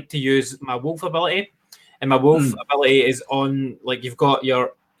 I like to use my wolf ability, and my wolf ability is on like you've got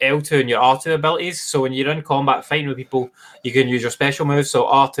your L2 and your R2 abilities. So when you're in combat fighting with people, you can use your special moves, so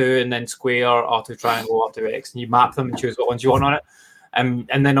R2 and then square, R2 triangle, R2 X, and you map them and choose what ones you want on it. And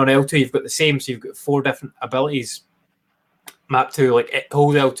then on L2 you've got the same, so you've got 4 different abilities mapped to like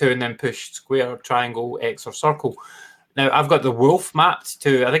hold L2 and then push square, triangle, X, or circle. Now, I've got the wolf mapped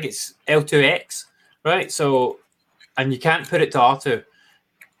to, I think it's L2X, right? So, and you can't put it to R2.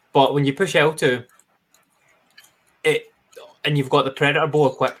 But when you push L2, and you've got the Predator bow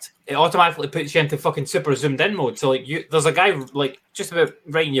equipped, it automatically puts you into fucking super zoomed in mode. So, like, there's a guy, like, just about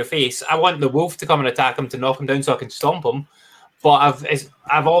right in your face. I want the wolf to come and attack him to knock him down so I can stomp him. But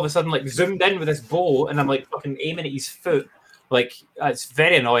I've all of a sudden, like, zoomed in with this bow, and I'm, like, fucking aiming at his foot. Like, it's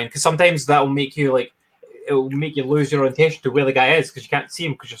very annoying, because sometimes that will make you, like, it will make you lose your orientation to where the guy is because you can't see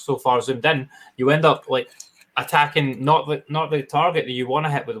him because you're so far zoomed in. You end up like attacking not the target that you want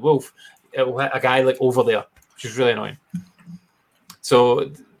to hit with the wolf. It will hit a guy like over there, which is really annoying.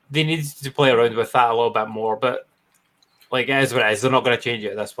 So they need to play around with that a little bit more. But like it is what it is. They're not going to change it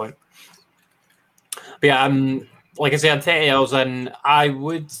at this point. But yeah, like I say, I'm 10 hours in. I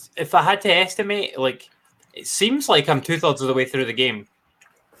would, if I had to estimate, like it seems like I'm 2/3 of the way through the game.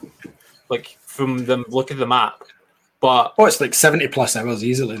 Like from the look at the map, but it's like 70+ hours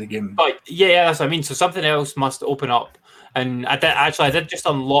easily the game. But yeah, that's what I mean. So something else must open up, and I did just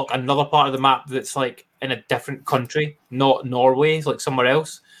unlock another part of the map that's like in a different country, not Norway, it's like somewhere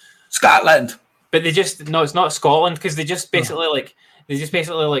else. Scotland. But they just no, it's not Scotland because they just basically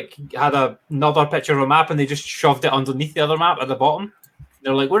had another picture of a map and they just shoved it underneath the other map at the bottom.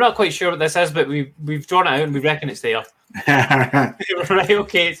 They're like, we're not quite sure what this is, but we've drawn it out and we reckon it's there. Right?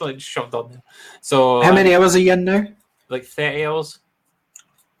 Okay, it's like shoved on there. So how many hours are you in now? Like 30 hours.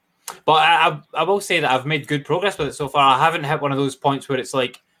 But I will say that I've made good progress with it so far. I haven't hit one of those points where it's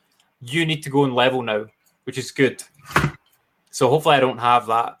like you need to go and level now, which is good. So hopefully I don't have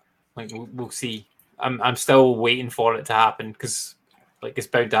that. Like we'll see. I'm still waiting for it to happen because like it's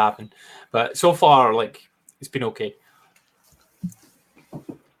bound to happen. But so far, like it's been okay.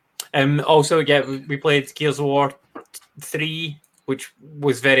 Also, yeah, we played Gears of War 3, which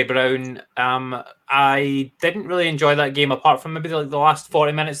was very brown. I didn't really enjoy that game apart from maybe like the last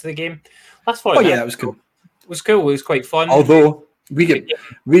 40 minutes of the game. Last 40 minutes, yeah, that was cool. It was cool. It was quite fun. Although we get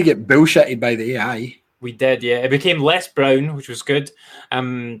bullshitted by the AI. We did, yeah. It became less brown, which was good.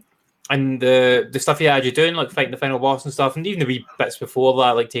 And the stuff he had you doing, like fighting the final boss and stuff, and even the wee bits before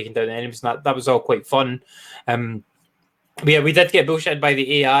that, like taking down the enemies, and that was all quite fun. But yeah, we did get bullshitted by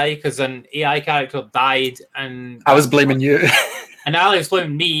the AI because an AI character died, and I was blaming you. And Ali was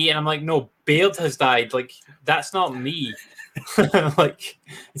blaming me, and I'm like, no, Baird has died. Like, that's not me. Like,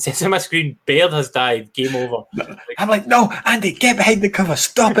 it says on my screen, Baird has died. Game over. Like, I'm like, no, Andy, get behind the cover.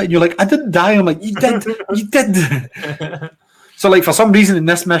 Stop it. And you're like, I didn't die. I'm like, you did. You did. So, like, for some reason in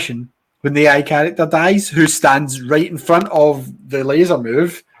this mission, when the AI character dies, who stands right in front of the laser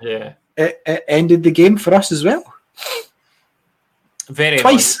move, yeah, it ended the game for us as well. Very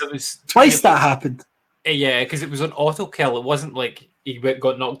twice. Twice that happened. Yeah, because it was an auto kill. It wasn't like he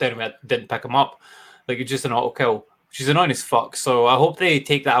got knocked down and we didn't pick him up. Like, it's just an auto kill, which is annoying as fuck. So I hope they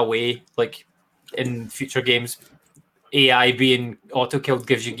take that away. Like in future games, AI being auto killed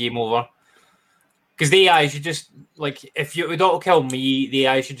gives you game over. Because the AI should just, like, if you would auto kill me, the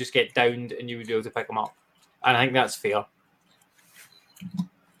AI should just get downed and you would be able to pick him up. And I think that's fair.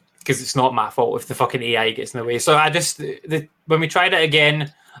 Because it's not my fault if the fucking AI gets in the way. So when we tried it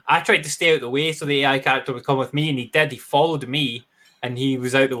again, I tried to stay out of the way so the AI character would come with me, and he did. He followed me, and he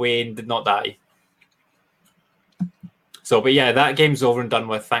was out of the way and did not die. So, but yeah, that game's over and done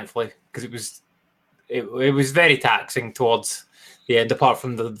with, thankfully, because it was very taxing towards the end, apart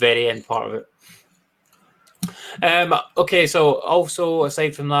from the very end part of it. Okay, so also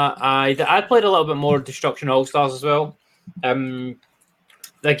aside from that, I played a little bit more Destruction All Stars as well.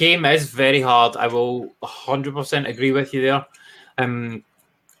 The game is very hard. I will 100% agree with you there.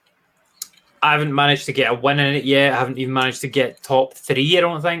 I haven't managed to get a win in it yet. I haven't even managed to get top 3, I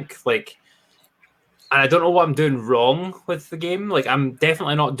don't think. Like, and I don't know what I'm doing wrong with the game. Like, I'm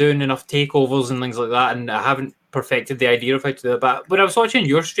definitely not doing enough takeovers and things like that, and I haven't perfected the idea of how to do it. But when I was watching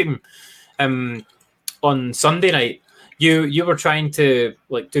your stream on Sunday night, you were trying to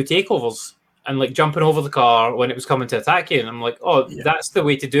like do takeovers and like jumping over the car when it was coming to attack you, and I'm like, oh, yeah, that's the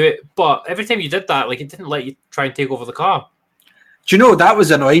way to do it. But every time you did that, like, it didn't let you try and take over the car. Do you know, that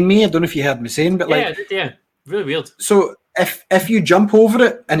was annoying me? I don't know if you heard me saying, but like, yeah, really weird. So if you jump over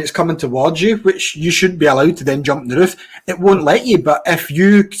it and it's coming towards you, which you should be allowed to then jump on the roof, it won't let you. But if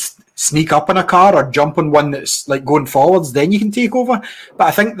you sneak up on a car or jump on one that's like going forwards, then you can take over. But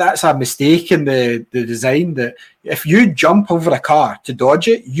I think that's a mistake in the design, that if you jump over a car to dodge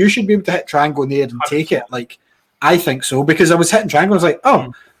it, you should be able to hit triangle in the air and take it. Like, I think so, because I was hitting triangle, I was like,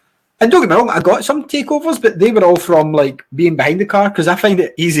 oh. And don't get me wrong, I got some takeovers, but they were all from like being behind the car, because I find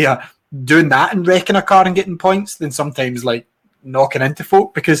it easier doing that and wrecking a car and getting points than sometimes like knocking into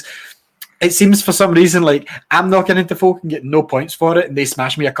folk, because it seems for some reason like I'm knocking into folk and getting no points for it, and they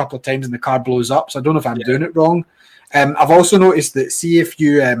smash me a couple of times and the car blows up. So I don't know if I'm doing it wrong. I've also noticed that see if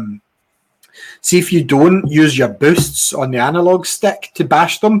you don't use your boosts on the analog stick to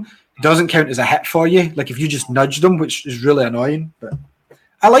bash them, it doesn't count as a hit for you. Like if you just nudge them, which is really annoying. But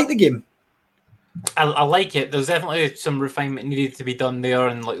I like the game. I like it. There's definitely some refinement needed to be done there,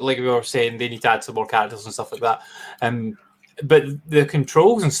 and like we were saying, they need to add some more characters and stuff like that. But the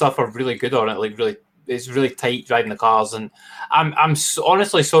controls and stuff are really good on it. Like really, it's really tight driving the cars, and I'm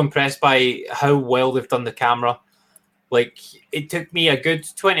honestly so impressed by how well they've done the camera. Like it took me a good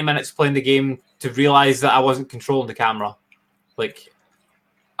 20 minutes playing the game to realize that I wasn't controlling the camera. Like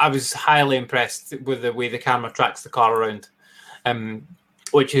I was highly impressed with the way the camera tracks the car around,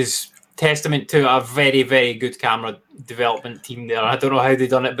 which is testament to a very, very good camera development team there. I don't know how they've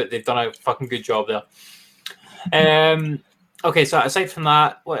done it, but they've done a fucking good job there. Okay, so aside from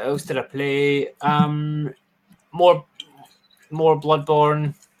that, what else did I play? More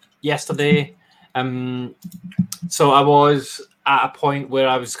Bloodborne yesterday. So I was at a point where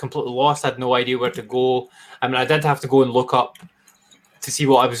I was completely lost. I had no idea where to go. I mean, I did have to go and look up to see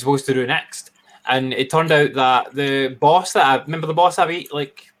what I was supposed to do next. and it turned out that the boss that I remember the boss I beat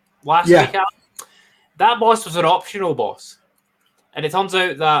like last week, Alan? That boss was an optional boss, and it turns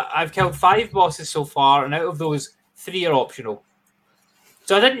out that I've killed 5 bosses so far, and out of those, 3 are optional.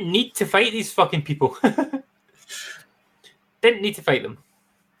 So I didn't need to fight these fucking people. Didn't need to fight them.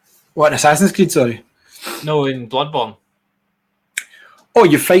 What, in Assassin's Creed, sorry? No, in Bloodborne. Oh,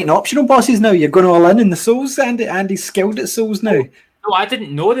 you're fighting optional bosses now? You're going all in the Souls, Andy? Andy's skilled at Souls now? No, I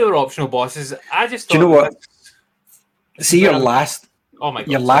didn't know they were optional bosses. I just thought... Do you know what? See your last... Oh my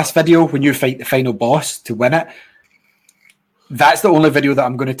God, your last video when you fight the final boss to win it. That's the only video that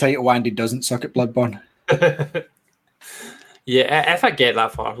I'm going to title Andy doesn't suck at Bloodborne. Yeah, if I get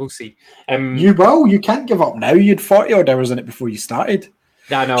that far, we'll see. You will. You can't give up now. You had 40 odd hours in it before you started.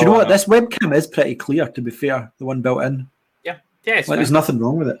 I know, do you know what? This webcam is pretty clear, to be fair. The one built in. Yeah, it's like, there's nothing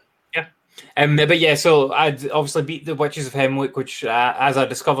wrong with it. Yeah. But yeah, so I'd obviously beat the Witches of Hemwick, which, as I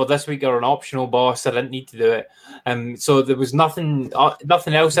discovered this week, are an optional boss. I didn't need to do it. So there was nothing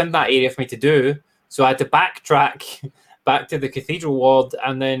else in that area for me to do. So I had to backtrack back to the Cathedral Ward,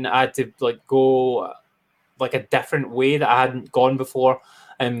 and then I had to like go like a different way that I hadn't gone before,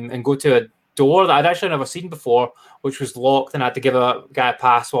 and go to a door that I'd actually never seen before, which was locked, and I had to give a guy a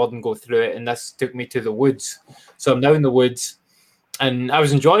password and go through it, and this took me to the woods. So I'm now in the woods, and I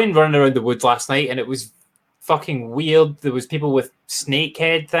was enjoying running around the woods last night, and it was fucking weird. There was people with snake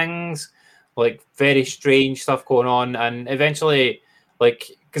head things, like very strange stuff going on, and eventually, like,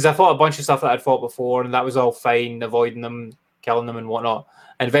 because I fought a bunch of stuff that I'd fought before, and that was all fine, avoiding them, killing them and whatnot,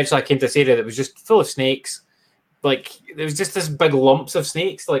 and eventually I came to this area that was just full of snakes. Like, there was just this big lumps of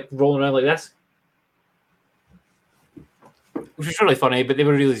snakes, like, rolling around like this. Which was really funny, but they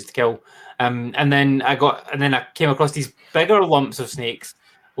were really easy to kill. And then I came across these bigger lumps of snakes,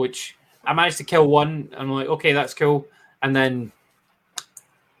 which I managed to kill one. And I'm like, okay, that's cool. And then,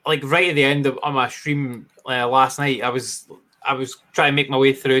 like, right at the end of on my stream last night, I was trying to make my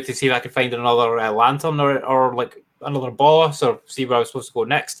way through to see if I could find another lantern or like another boss, or see where I was supposed to go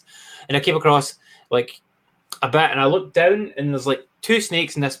next. And I came across, like, a bit, and I looked down, and there's like 2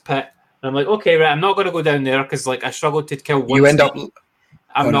 snakes in this pit, and I'm like, okay, right, I'm not going to go down there because like I struggled to kill one. You end snake. up.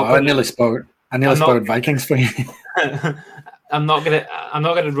 I nearly spoiled Vikings for you. I'm not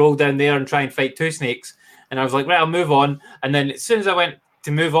gonna roll down there and try and fight 2 snakes. And I was like, right, I'll move on. And then as soon as I went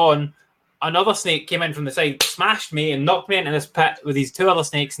to move on, another snake came in from the side, smashed me, and knocked me into this pit with these 2 other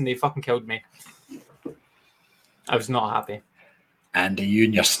snakes, and they fucking killed me. I was not happy. Andy, you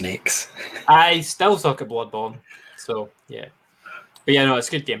and your snakes. I still suck at Bloodborne, so yeah. But yeah, no, it's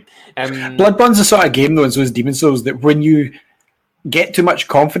a good game. Bloodborne's the sort of game, though, in those Demon Souls, that when you get too much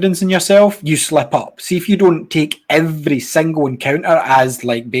confidence in yourself, you slip up. See, if you don't take every single encounter as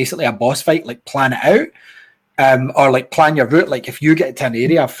like basically a boss fight, like plan it out, or like plan your route. Like if you get to an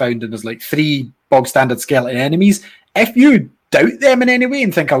area I've found and there's like 3 bog standard skeleton enemies, if you doubt them in any way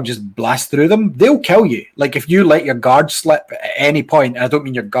and think I'll just blast through them, they'll kill you. Like if you let your guard slip at any point, and I don't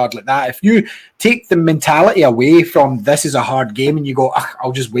mean your guard like that, if you take the mentality away from this is a hard game and you go,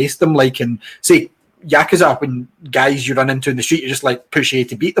 I'll just waste them, like in say Yakuza, when guys you run into in the street, you just like push A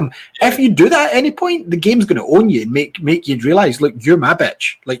to beat them. If you do that at any point, the game's going to own you and make you realise, look, you're my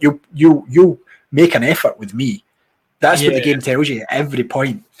bitch. Like you make an effort with me. That's what the game tells you at every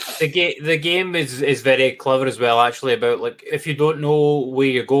point. The game is very clever as well, actually, about like if you don't know where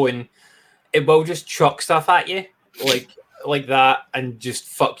you're going, it will just chuck stuff at you like that and just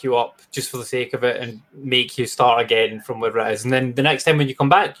fuck you up just for the sake of it and make you start again from where it is. And then the next time when you come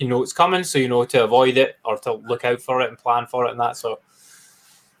back, you know it's coming, so you know to avoid it or to look out for it and plan for it and that. So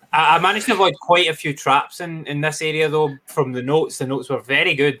I managed to avoid quite a few traps in this area, though, from the notes. The notes were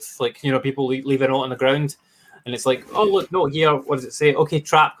very good. Like, you know, people leave a note on the ground. And it's like, oh, look, note here. What does it say? Okay,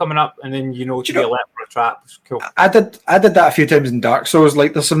 trap coming up. And then you know to be alert for a trap. It's cool. I did that a few times in Dark Souls.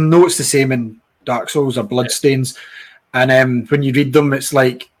 Like, there's some notes the same in Dark Souls or Bloodstains. And when you read them, it's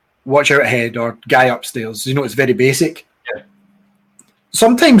like, watch out ahead or guy upstairs. You know, it's very basic. Yeah.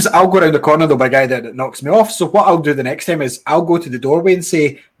 Sometimes I'll go around the corner, though, by a guy that knocks me off. So what I'll do the next time is I'll go to the doorway and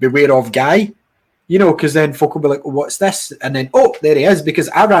say, beware of guy. You know, because then folk will be like, oh, what's this? And then, oh, there he is, because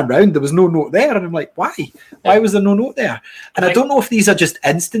I ran round, there was no note there. And I'm like, why? Why was there no note there? And I don't know if these are just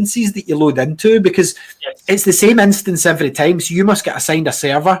instances that you load into, because it's the same instance every time. So you must get assigned a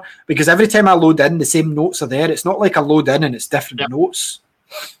server, because every time I load in, the same notes are there. It's not like I load in and it's different notes.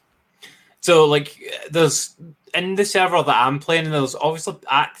 So, like, there's in the server that I'm playing, there's obviously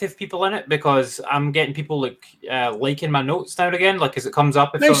active people in it because I'm getting people like liking my notes now and again. Like, as it comes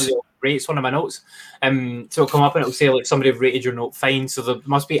up, if somebody rates one of my notes, so it'll come up and it'll say like somebody rated your note fine. So there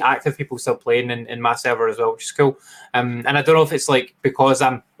must be active people still playing in my server as well, which is cool. And I don't know if it's like because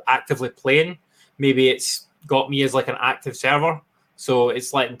I'm actively playing, maybe it's got me as like an active server, so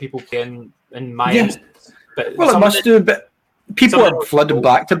it's letting people play in my Yeah. instance. But Well, it must do, but people some of are the- flooding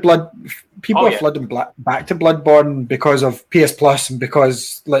back to People Oh, are yeah. flooding back to Bloodborne because of PS Plus and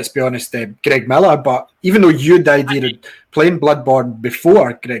because, let's be honest, Greg Miller. But even though you had the idea of playing Bloodborne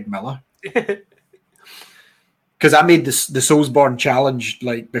before Greg Miller, because I made the Soulsborne challenge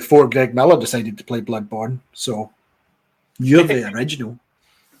like before Greg Miller decided to play Bloodborne, so you're the original.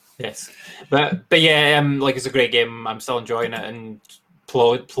 Yes, but yeah, like it's a great game. I'm still enjoying it and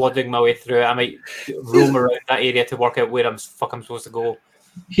plodding my way through it. I might roam around that area to work out where I'm supposed to go.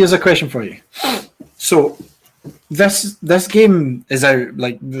 Here's a question for you. So this game is out,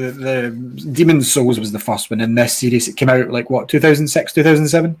 like the Demon's Souls was the first one in this series. It came out like what, 2006,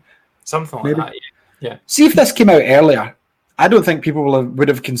 2007? Something like Maybe. that. Yeah. See, if this came out earlier, I don't think people would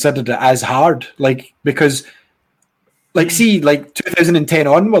have considered it as hard. Like, because, like, see, like 2010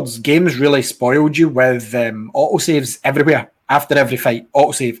 onwards, games really spoiled you with autosaves everywhere. After every fight,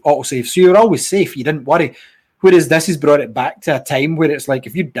 autosave. So you're always safe. You didn't worry. Whereas this has brought it back to a time where it's like,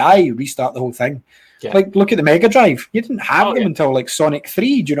 if you die, you restart the whole thing. Yeah. Like, look at the Mega Drive. You didn't have them until like Sonic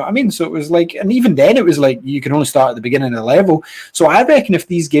 3. Do you know what I mean? So it was like, and even then it was like, you can only start at the beginning of the level. So I reckon if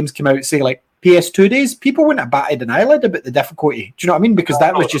these games came out, say like PS2 days, people wouldn't have batted an eyelid about the difficulty. Do you know what I mean? Because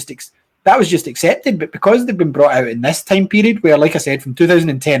that was just accepted. But because they've been brought out in this time period where, like I said, from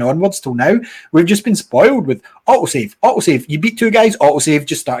 2010 onwards till now, we've just been spoiled with autosave. You beat two guys, autosave,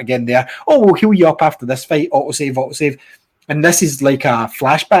 just start again there. Oh, we'll heal you up after this fight, autosave. And this is like a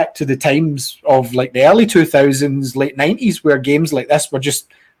flashback to the times of like the early 2000s, late 90s, where games like this were just,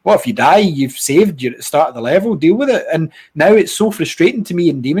 well, if you die, you've saved, you're at the start of the level, deal with it. And now it's so frustrating to me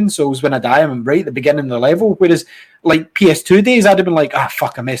in Demon's Souls when I die, I'm right at the beginning of the level. Whereas like PS2 days, I'd have been like,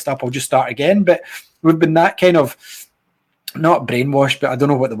 fuck, I messed up, I'll just start again. But we've been that kind of, not brainwashed, but I don't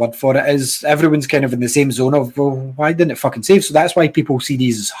know what the word for it is. Everyone's kind of in the same zone of, well, why didn't it fucking save? So that's why people see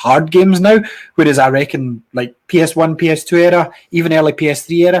these as hard games now. Whereas I reckon like PS1, PS2 era, even early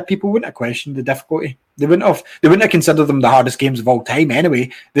PS3 era, people wouldn't have questioned the difficulty. They wouldn't have considered them the hardest games of all time anyway.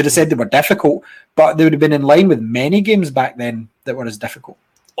 They'd have said they were difficult, but they would have been in line with many games back then that were as difficult.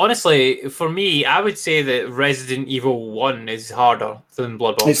 Honestly, for me, I would say that Resident Evil 1 is harder than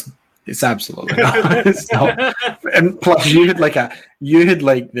Bloodborne. It's absolutely not. It's not. And plus, you had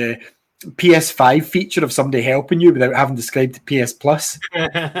like the PS5 feature of somebody helping you without having to subscribe to PS Plus.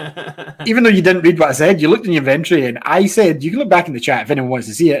 Even though you didn't read what I said, you looked in your inventory, and I said, you can look back in the chat if anyone wants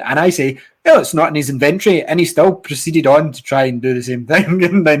to see it, and I say, oh, it's not in his inventory, and he still proceeded on to try and do the same thing.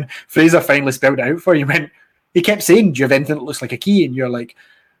 And then Fraser finally spelled it out for you. He kept saying, do you have anything that looks like a key? And you're like,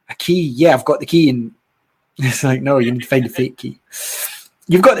 a key? Yeah, I've got the key. And it's like, no, you need to find the fake key.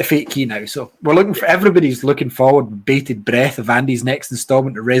 You've got the fake key now, so everybody's looking forward with bated breath of Andy's next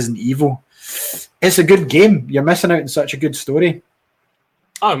installment of Resident Evil. It's a good game. You're missing out on such a good story.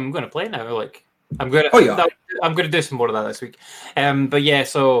 Oh, I'm going to play now. I'm going to do some more of that this week. But yeah,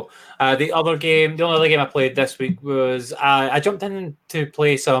 so the only other game I played this week was I jumped in to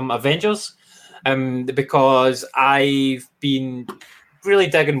play some Avengers, because I've been really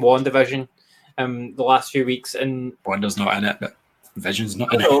digging WandaVision the last few weeks, and Wanda's not in it, but Vision's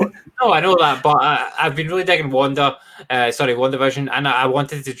not in it. No, I know that, but I've been really digging WandaVision, and I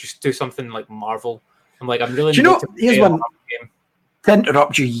wanted to just do something like Marvel. I'm really. Do you know? Here's one. To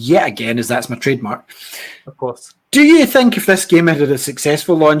interrupt you yet again, as that's my trademark. Of course. Do you think if this game had a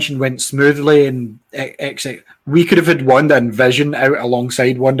successful launch and went smoothly, and we could have had Wanda and Vision out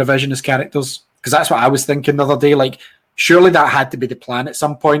alongside WandaVision as characters? Because that's what I was thinking the other day. Like, surely that had to be the plan at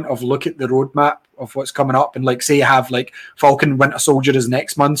some point of look at the roadmap of what's coming up, and like say you have like Falcon Winter Soldier as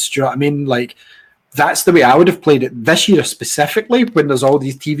next month. Do you know what I mean? Like, that's the way I would have played it this year specifically, when there's all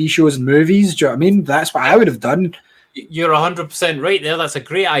these TV shows and movies. Do you know what I mean? That's what I would have done. You're 100% right there. That's a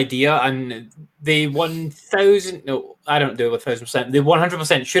great idea, and they 1,000. No, I don't do it 1,000%. They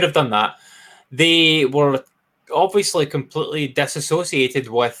 100% should have done that. They were obviously completely disassociated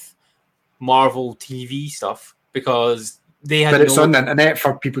with Marvel TV stuff because they had. But it's on the internet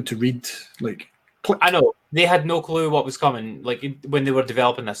for people to read. Like, I know they had no clue what was coming. Like when they were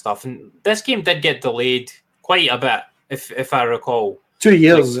developing this stuff, and this game did get delayed quite a bit, if I recall. 2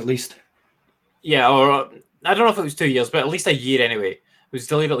 years at least. Yeah, or. I don't know if it was 2 years, but at least a year anyway. It was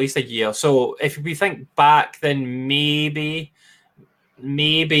delayed at least a year. So if we think back, then maybe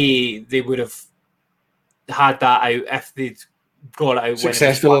they would have had that out if they'd got it out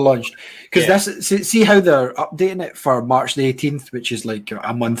successfully launched. Because this, see how they're updating it for March the 18th, which is like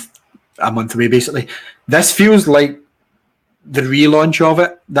a month away basically. This feels like the relaunch of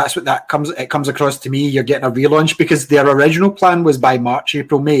it. That's what it comes across to me. You're getting a relaunch because their original plan was by March,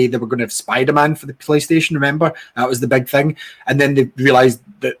 April, May, they were going to have Spider-Man for the PlayStation, remember? That was the big thing. And then they realised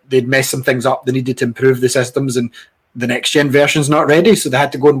that they'd messed some things up. They needed to improve the systems, and the next-gen version's not ready, so they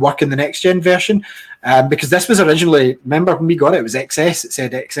had to go and work in the next-gen version. Because this was originally, remember when we got it was XS, it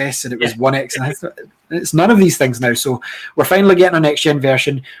said XS, and it was 1X. And it's none of these things now. So we're finally getting a next-gen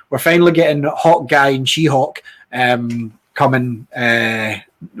version. We're finally getting Hawkeye and She-Hulk coming.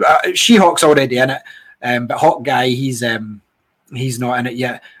 She-Hulk's already in it, but Hawkeye, he's not in it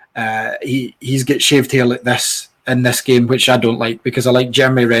yet. He's got shaved hair like this in this game, which I don't like because I like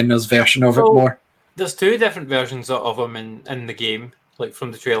Jeremy Renner's version of it more. There's two different versions of him in the game, like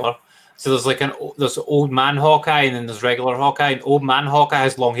from the trailer. So there's like there's old man Hawkeye, and then there's regular Hawkeye. And old man Hawkeye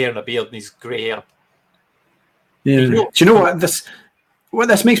has long hair and a beard, and he's grey hair. Yeah. Do you know what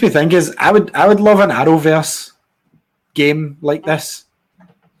this makes me think is? I would love an Arrowverse game like this,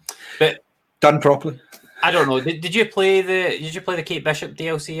 but done properly. I don't know. Did you play the Kate Bishop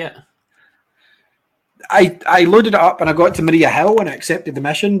DLC yet? I loaded it up and I got to Maria Hill and I accepted the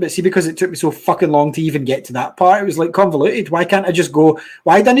mission, but see, because it took me so fucking long to even get to that part, it was like convoluted. Why can't I just go?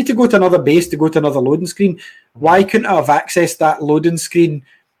 Why do I need to go to another base to go to another loading screen? Why couldn't I have accessed that loading screen?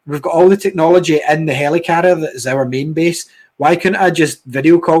 We've got all the technology in the helicarrier that is our main base. Why couldn't I just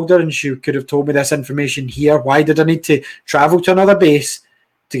video called her and she could have told me this information here? Why did I need to travel to another base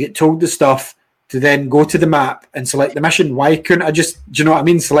to get told the stuff, to then go to the map and select the mission? Why couldn't I just, do you know what I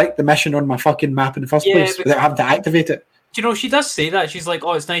mean, select the mission on my fucking map in the first place without having to activate it? Do you know, she does say that. She's like,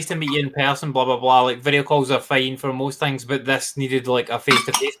 oh, it's nice to meet you in person, blah, blah, blah. Like, video calls are fine for most things, but this needed, like, a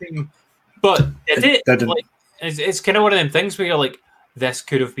face-to-face thing. But it didn't. Like, it's kind of one of them things where you're like, this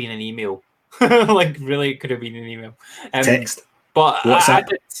could have been an email. Like, really, it could have been an email. Text. But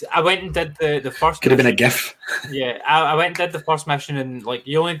I went and did the first. Could have been a GIF. Yeah, I went and did the first mission, and like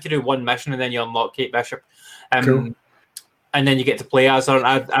you only need to do one mission, and then you unlock Kate Bishop, cool. And then you get to play as her.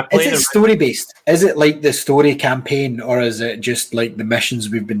 I played. Is it story based? Is it like the story campaign, or is it just like the missions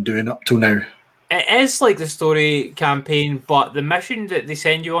we've been doing up till now? It is like the story campaign, but the mission that they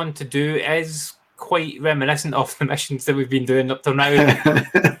send you on to do is quite reminiscent of the missions that we've been doing up till now.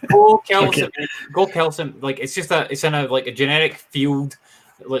 Go kill some. Like it's in a generic field,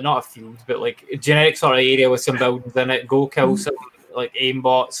 like not a field, but like a generic sort of area with some buildings in it. Go kill some like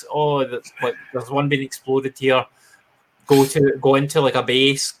aimbots. Oh, there's one being exploded here. Go into like a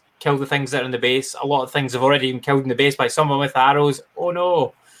base, kill the things that are in the base. A lot of things have already been killed in the base by someone with arrows. Oh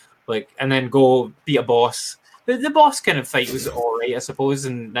no! Like, and then go beat a boss. The boss kind of fight was alright, I suppose,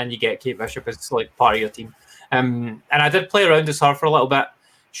 and then you get Kate Bishop as like part of your team. And I did play around as her for a little bit.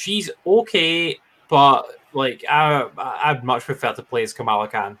 She's okay, but like I'd much prefer to play as Kamala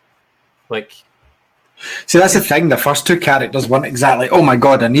Khan. Like, see, that's the thing. The first two characters weren't exactly, oh my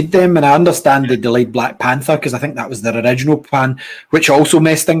god, I need them. And I understand they delayed Black Panther because I think that was their original plan, which also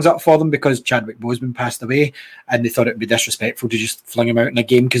messed things up for them because Chadwick Boseman passed away, and they thought it would be disrespectful to just fling him out in a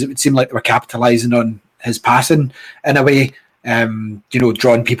game because it would seem like they were capitalising on his passing in a way,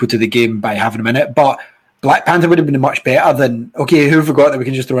 drawing people to the game by having him in it. But Black Panther would have been much better than, okay, who forgot that we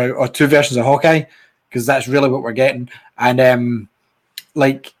can just throw out or two versions of Hawkeye, because that's really what we're getting. And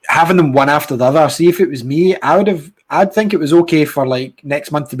like having them one after the other. See, if it was me, I'd think it was okay for like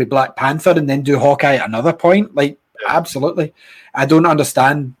next month to be Black Panther and then do Hawkeye at another point. Like, absolutely. I don't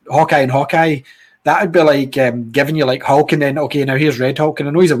understand Hawkeye and Hawkeye. That would be like giving you like Hulk and then, okay, now here's Red Hulk, and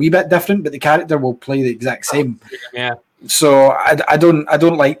I know he's a wee bit different, but the character will play the exact same. Yeah. So I don't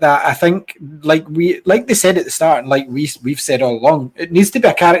like that. I think like they said at the start, and like we've said all along, it needs to be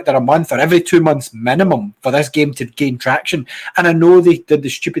a character a month or every 2 months minimum for this game to gain traction. And I know they did the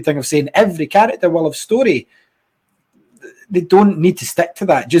stupid thing of saying every character will have story. They don't need to stick to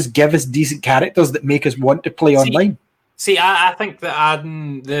that. Just give us decent characters that make us want to play online. See, I think that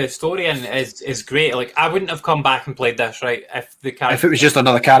adding the story in is great. Like, I wouldn't have come back and played this, right, if it was just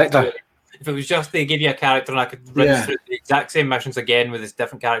another character. If it was just they give you a character and I could run through the exact same missions again with this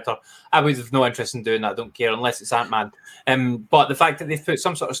different character, I would have no interest in doing that. I don't care unless it's Ant-Man. But the fact that they've put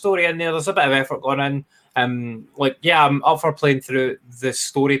some sort of story in there, there's a bit of effort going in. I'm up for playing through the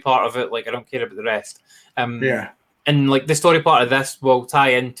story part of it. Like, I don't care about the rest. And like the story part of this will tie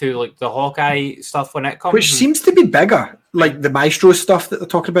into like the Hawkeye stuff when it comes, which seems to be bigger. Like the Maestro stuff that they're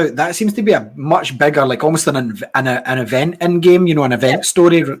talking about, that seems to be a much bigger, like almost an event in game. An event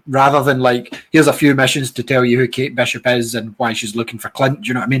story rather than like here's a few missions to tell you who Kate Bishop is and why she's looking for Clint. Do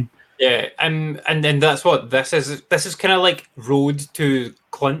you know what I mean? Yeah, and then that's what this is. This is kind of like Road to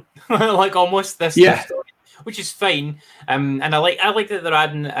Clint, like almost this story, which is fine. And I like that they're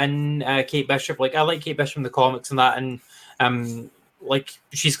adding in Kate Bishop. Like I like Kate Bishop in the comics and that, and Like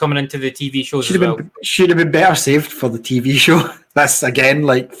she's coming into the TV shows Should as have well. should have been better saved for the TV show. That's again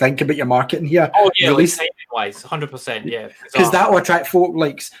like think about your marketing here. Oh yeah, Release- like wise, 100%. Yeah, because that will attract folk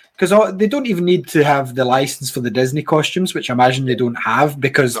likes because they don't even need to have the license for the Disney costumes, which I imagine they don't have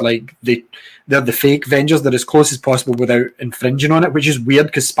because like they're the fake Avengers. They're as close as possible without infringing on it, which is weird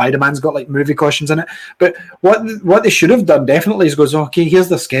because Spider-Man's got like movie costumes in it. But what they should have done definitely is goes, okay, here's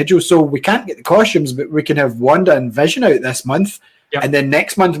the schedule, so we can't get the costumes, but we can have Wanda and Vision out this month. Yep. And then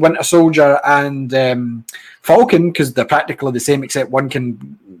next month, Winter Soldier and Falcon, because they're practically the same, except one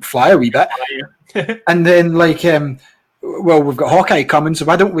can fly a wee bit. And then, like, well, we've got Hawkeye coming, so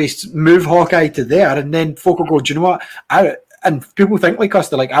why don't we move Hawkeye to there? And then folk will go, do you know what? And people think like us,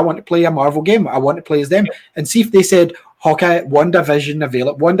 they're like, I want to play a Marvel game. I want to play as them. And see if they said Hawkeye, Wanda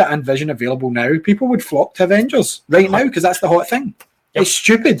and Vision available now, people would flock to Avengers right now because that's the hot thing. Yep. It's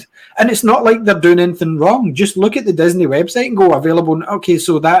stupid. And it's not like they're doing anything wrong. Just look at the Disney website and go, available. Okay,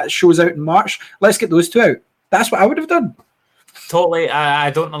 so that shows out in March. Let's get those two out. That's what I would have done. Totally. I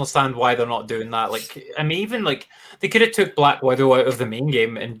don't understand why they're not doing that. Like, I mean, even like they could have took Black Widow out of the main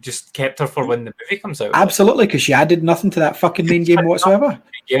game and just kept her for when the movie comes out. Absolutely, because she added nothing to that fucking main game whatsoever.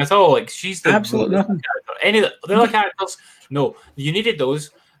 Yeah, at all. Like, she's the absolutely nothing. Character. Any of the other characters, no. You needed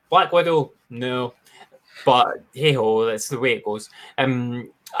those. Black Widow, no. But hey ho, that's the way it goes.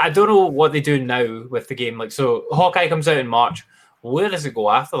 I don't know what they do now with the game. Like, so Hawkeye comes out in March. Where does it go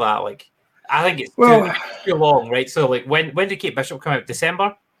after that? Like, I think it's too long, right? So, like, when did Kate Bishop come out?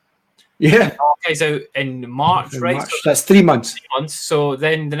 December. Yeah. Hawkeye's out in March, right? March. So that's 3 months. 3 months. So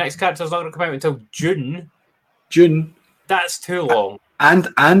then the next character's not going to come out until June. June. That's too long.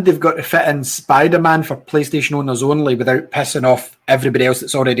 And they've got to fit in Spider-Man for PlayStation owners only without pissing off everybody else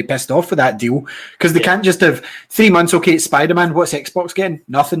that's already pissed off with that deal. Because they can't just have 3 months, okay, it's Spider-Man, what's Xbox getting?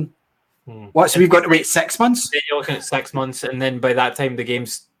 Nothing. What, so we've got to wait 6 months? Then you're looking at 6 months, and then by that time the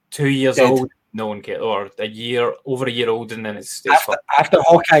game's 2 years Dead. old. No one cares. Or over a year old, and then it's after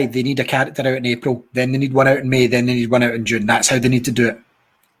Hawkeye, they need a character out in April, then they need one out in May, then they need one out in June. That's how they need to do it.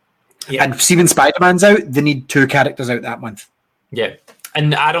 Yeah. And see, when Spider-Man's out, they need 2 characters out that month. Yeah.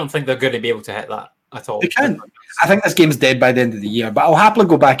 And I don't think they're going to be able to hit that at all. They can't. I think this game's dead by the end of the year, but I'll happily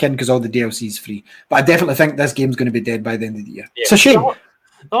go back in because all the DLC is free. But I definitely think this game's going to be dead by the end of the year. Yeah. It's a shame.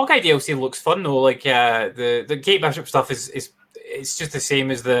 The Hawkeye DLC looks fun though. Like the Kate Bishop stuff is it's just the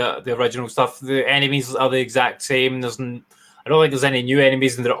same as the original stuff. The enemies are the exact same. I don't think there's any new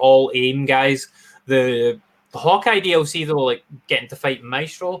enemies, and they're all AIM guys. The Hawkeye DLC though, like getting to fight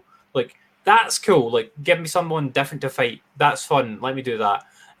Maestro, like that's cool. Like give me someone different to fight. That's fun. Let me do that.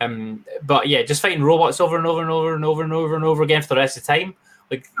 But yeah, just fighting robots over and over and over and over and over and over again for the rest of the time.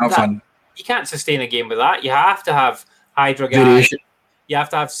 Like fun. You can't sustain a game with that. You have to have Hydra guys. You have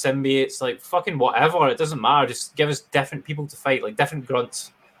to have symbiotes, like fucking whatever. It doesn't matter. Just give us different people to fight, like different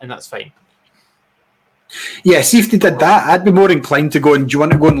grunts, and that's fine. Yeah, see if they did that, I'd be more inclined to go and do you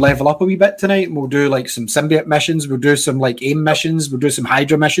want to go and level up a wee bit tonight? And we'll do like some symbiote missions, we'll do some like AIM missions, we'll do some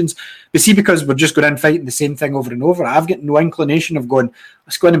Hydra missions. But see, because we're just going in fighting the same thing over and over, I've got no inclination of going,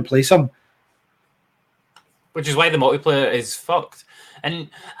 let's go in and play some. Which is why the multiplayer is fucked. And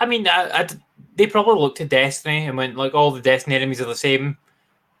I mean, they probably looked to Destiny and went like, all the Destiny enemies are the same.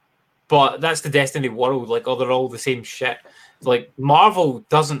 But that's the Destiny world. Like, oh, they're all the same shit. Like, Marvel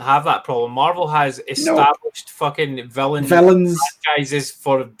doesn't have that problem. Marvel has established fucking villains franchises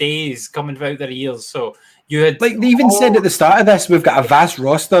for days coming out their ears. So you had like they even said at the start of this, we've got a vast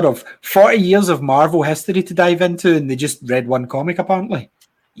roster of 40 years of Marvel history to dive into, and they just read one comic apparently.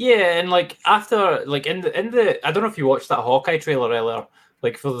 Yeah, and like after like in the I don't know if you watched that Hawkeye trailer earlier,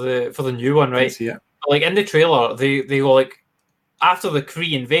 like for the new one, right? Yeah. Like in the trailer, they go like after the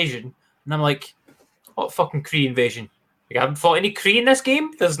Kree invasion, and I'm like, what fucking Kree invasion? Like, I haven't fought any Kree in this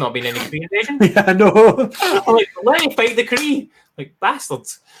game. There's not been any Kree invasion. Yeah, I know. I'm like, let me fight the Kree, like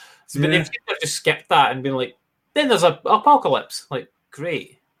bastards. So, but they've just skipped that and been like, then there's a Apocalypse. Like,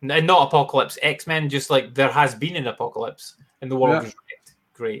 great, and not Apocalypse. X-Men, just like there has been an Apocalypse, and the world is wrecked.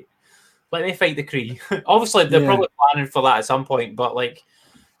 Great. Let me fight the Kree. Obviously, they're probably planning for that at some point, but like,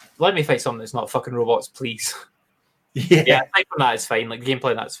 let me fight something that's not fucking robots, please. Yeah, I think on that is fine. Like, the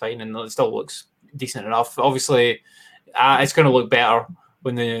gameplay, that's fine, and it still looks decent enough. Obviously, it's going to look better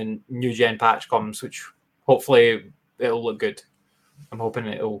when the new gen patch comes, which hopefully it'll look good. I'm hoping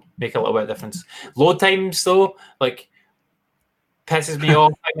it'll make a little bit of difference. Load times, though, like, pisses me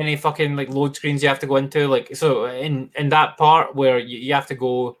off how many fucking like load screens you have to go into. Like, so in that part where you have to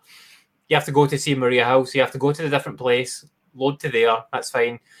go to see Maria Hill, so you have to go to the different place, load to there, that's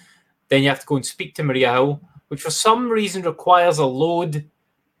fine. Then you have to go and speak to Maria Hill, which for some reason requires a load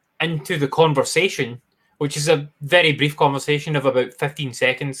into the conversation. which is a very brief conversation of about 15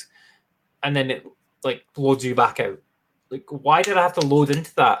 seconds, and then it like loads you back out. Like, why did I have to load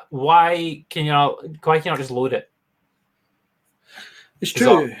into that? Why can you not just load it? It's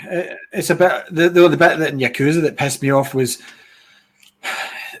true. It's a bit the bit that in Yakuza that pissed me off was,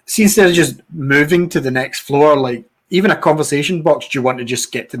 see, instead of just moving to the next floor, like even a conversation box, do you want to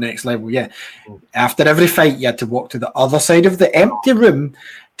just get to the next level? Yeah. After every fight, you had to walk to the other side of the empty room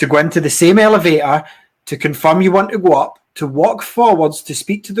to go into the same elevator to confirm you want to go up, to walk forwards to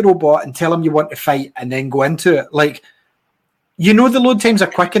speak to the robot and tell him you want to fight, and then go into it. Like, you know, the load times are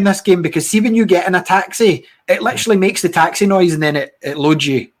quick in this game because see, when you get in a taxi, it literally makes the taxi noise and then it loads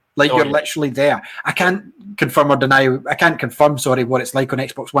you. Like, you're literally there. I can't confirm, sorry, what it's like on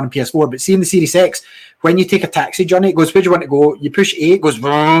Xbox One and PS4, but see in the Series X, when you take a taxi journey, it goes, where do you want to go? You push A, it goes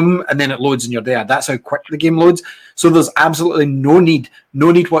vroom, and then it loads and you're there. That's how quick the game loads. So there's absolutely no need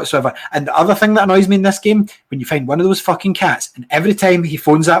whatsoever. And the other thing that annoys me in this game, when you find one of those fucking cats, and every time he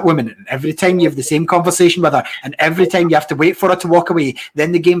phones that woman, and every time you have the same conversation with her, and every time you have to wait for her to walk away,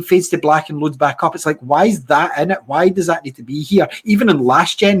 then the game fades to black and loads back up. It's like, why is that in it? Why does that need to be here? Even in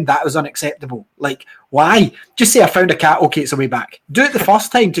last gen, that was unacceptable. Like, why? Just say I found a cat, okay, it's a way back. Do it the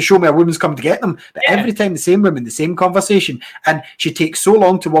first time to show me a woman's come to get them. But every time the same woman, the same conversation, and she takes so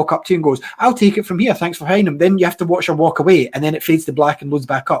long to walk up to you and goes, I'll take it from here, thanks for finding him. Then you have to watch her walk away, and then it fades to black and loads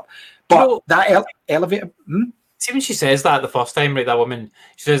back up. But that elevator... See, when she says that the first time, right, that woman,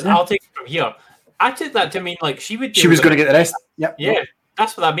 she says, I'll take it from here. I took that to mean like she would do... She was going to get the rest. Yep. Yeah,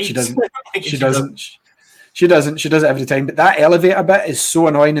 that's what that means. She doesn't. She does it every time. But that elevator bit is so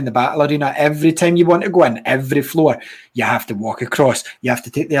annoying in the battle arena. Every time you want to go in, every floor, you have to walk across. You have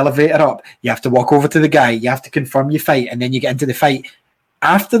to take the elevator up. You have to walk over to the guy. You have to confirm your fight, and then you get into the fight.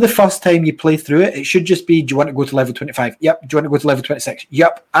 After the first time you play through it, it should just be, do you want to go to level 25? Yep. Do you want to go to level 26?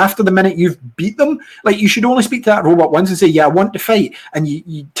 Yep. After the minute you've beat them, like, you should only speak to that robot once and say, yeah, I want to fight. And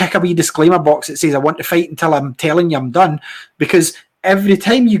you tick a wee disclaimer box that says, I want to fight until I'm telling you I'm done. Because every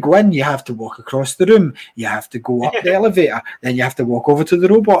time you go in, you have to walk across the room. You have to go up the elevator. Then you have to walk over to the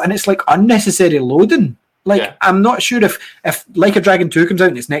robot. And it's like unnecessary loading. Like, I'm not sure if Like a Dragon 2 comes out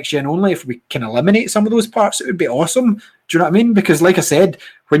and it's next gen only, if we can eliminate some of those parts, it would be awesome. Do you know what I mean? Because like I said,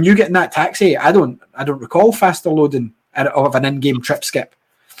 when you get in that taxi, I don't recall faster loading of an in-game trip skip.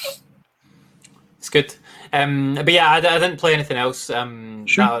 It's good. But yeah, I didn't play anything else.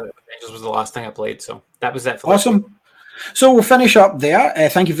 Sure. Avengers was the last thing I played, so that was it for awesome. So we'll finish up there.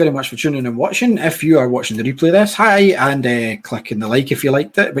 Thank you very much for tuning in and watching. If you are watching the replay of this, hi, and clicking the like if you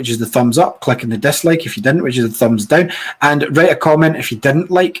liked it, which is the thumbs up, clicking the dislike if you didn't, which is the thumbs down, and write a comment if you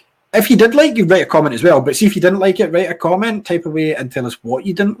didn't like. If you did like, you write a comment as well, but see if you didn't like it, write a comment, type away and tell us what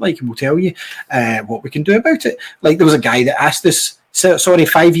you didn't like, and we'll tell you what we can do about it. Like, there was a guy that asked us, sorry,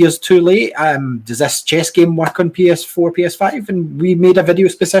 5 years too late, does this chess game work on PS4, PS5? And we made a video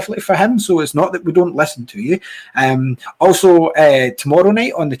specifically for him, so it's not that we don't listen to you. Also, tomorrow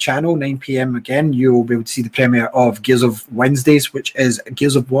night on the channel, 9 PM again, you'll be able to see the premiere of Gears of Wednesdays, which is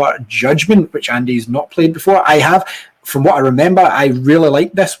Gears of War Judgment, which Andy's not played before. I have. From what I remember, I really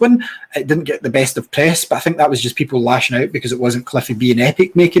liked this one. It didn't get the best of press, but I think that was just people lashing out because it wasn't Cliffy B and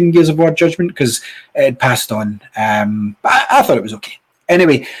Epic making Gears of War Judgment, because it had passed on. But I thought it was okay.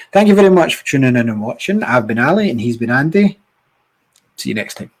 Anyway, thank you very much for tuning in and watching. I've been Ali, and he's been Andy. See you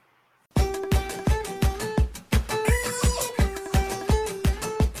next time.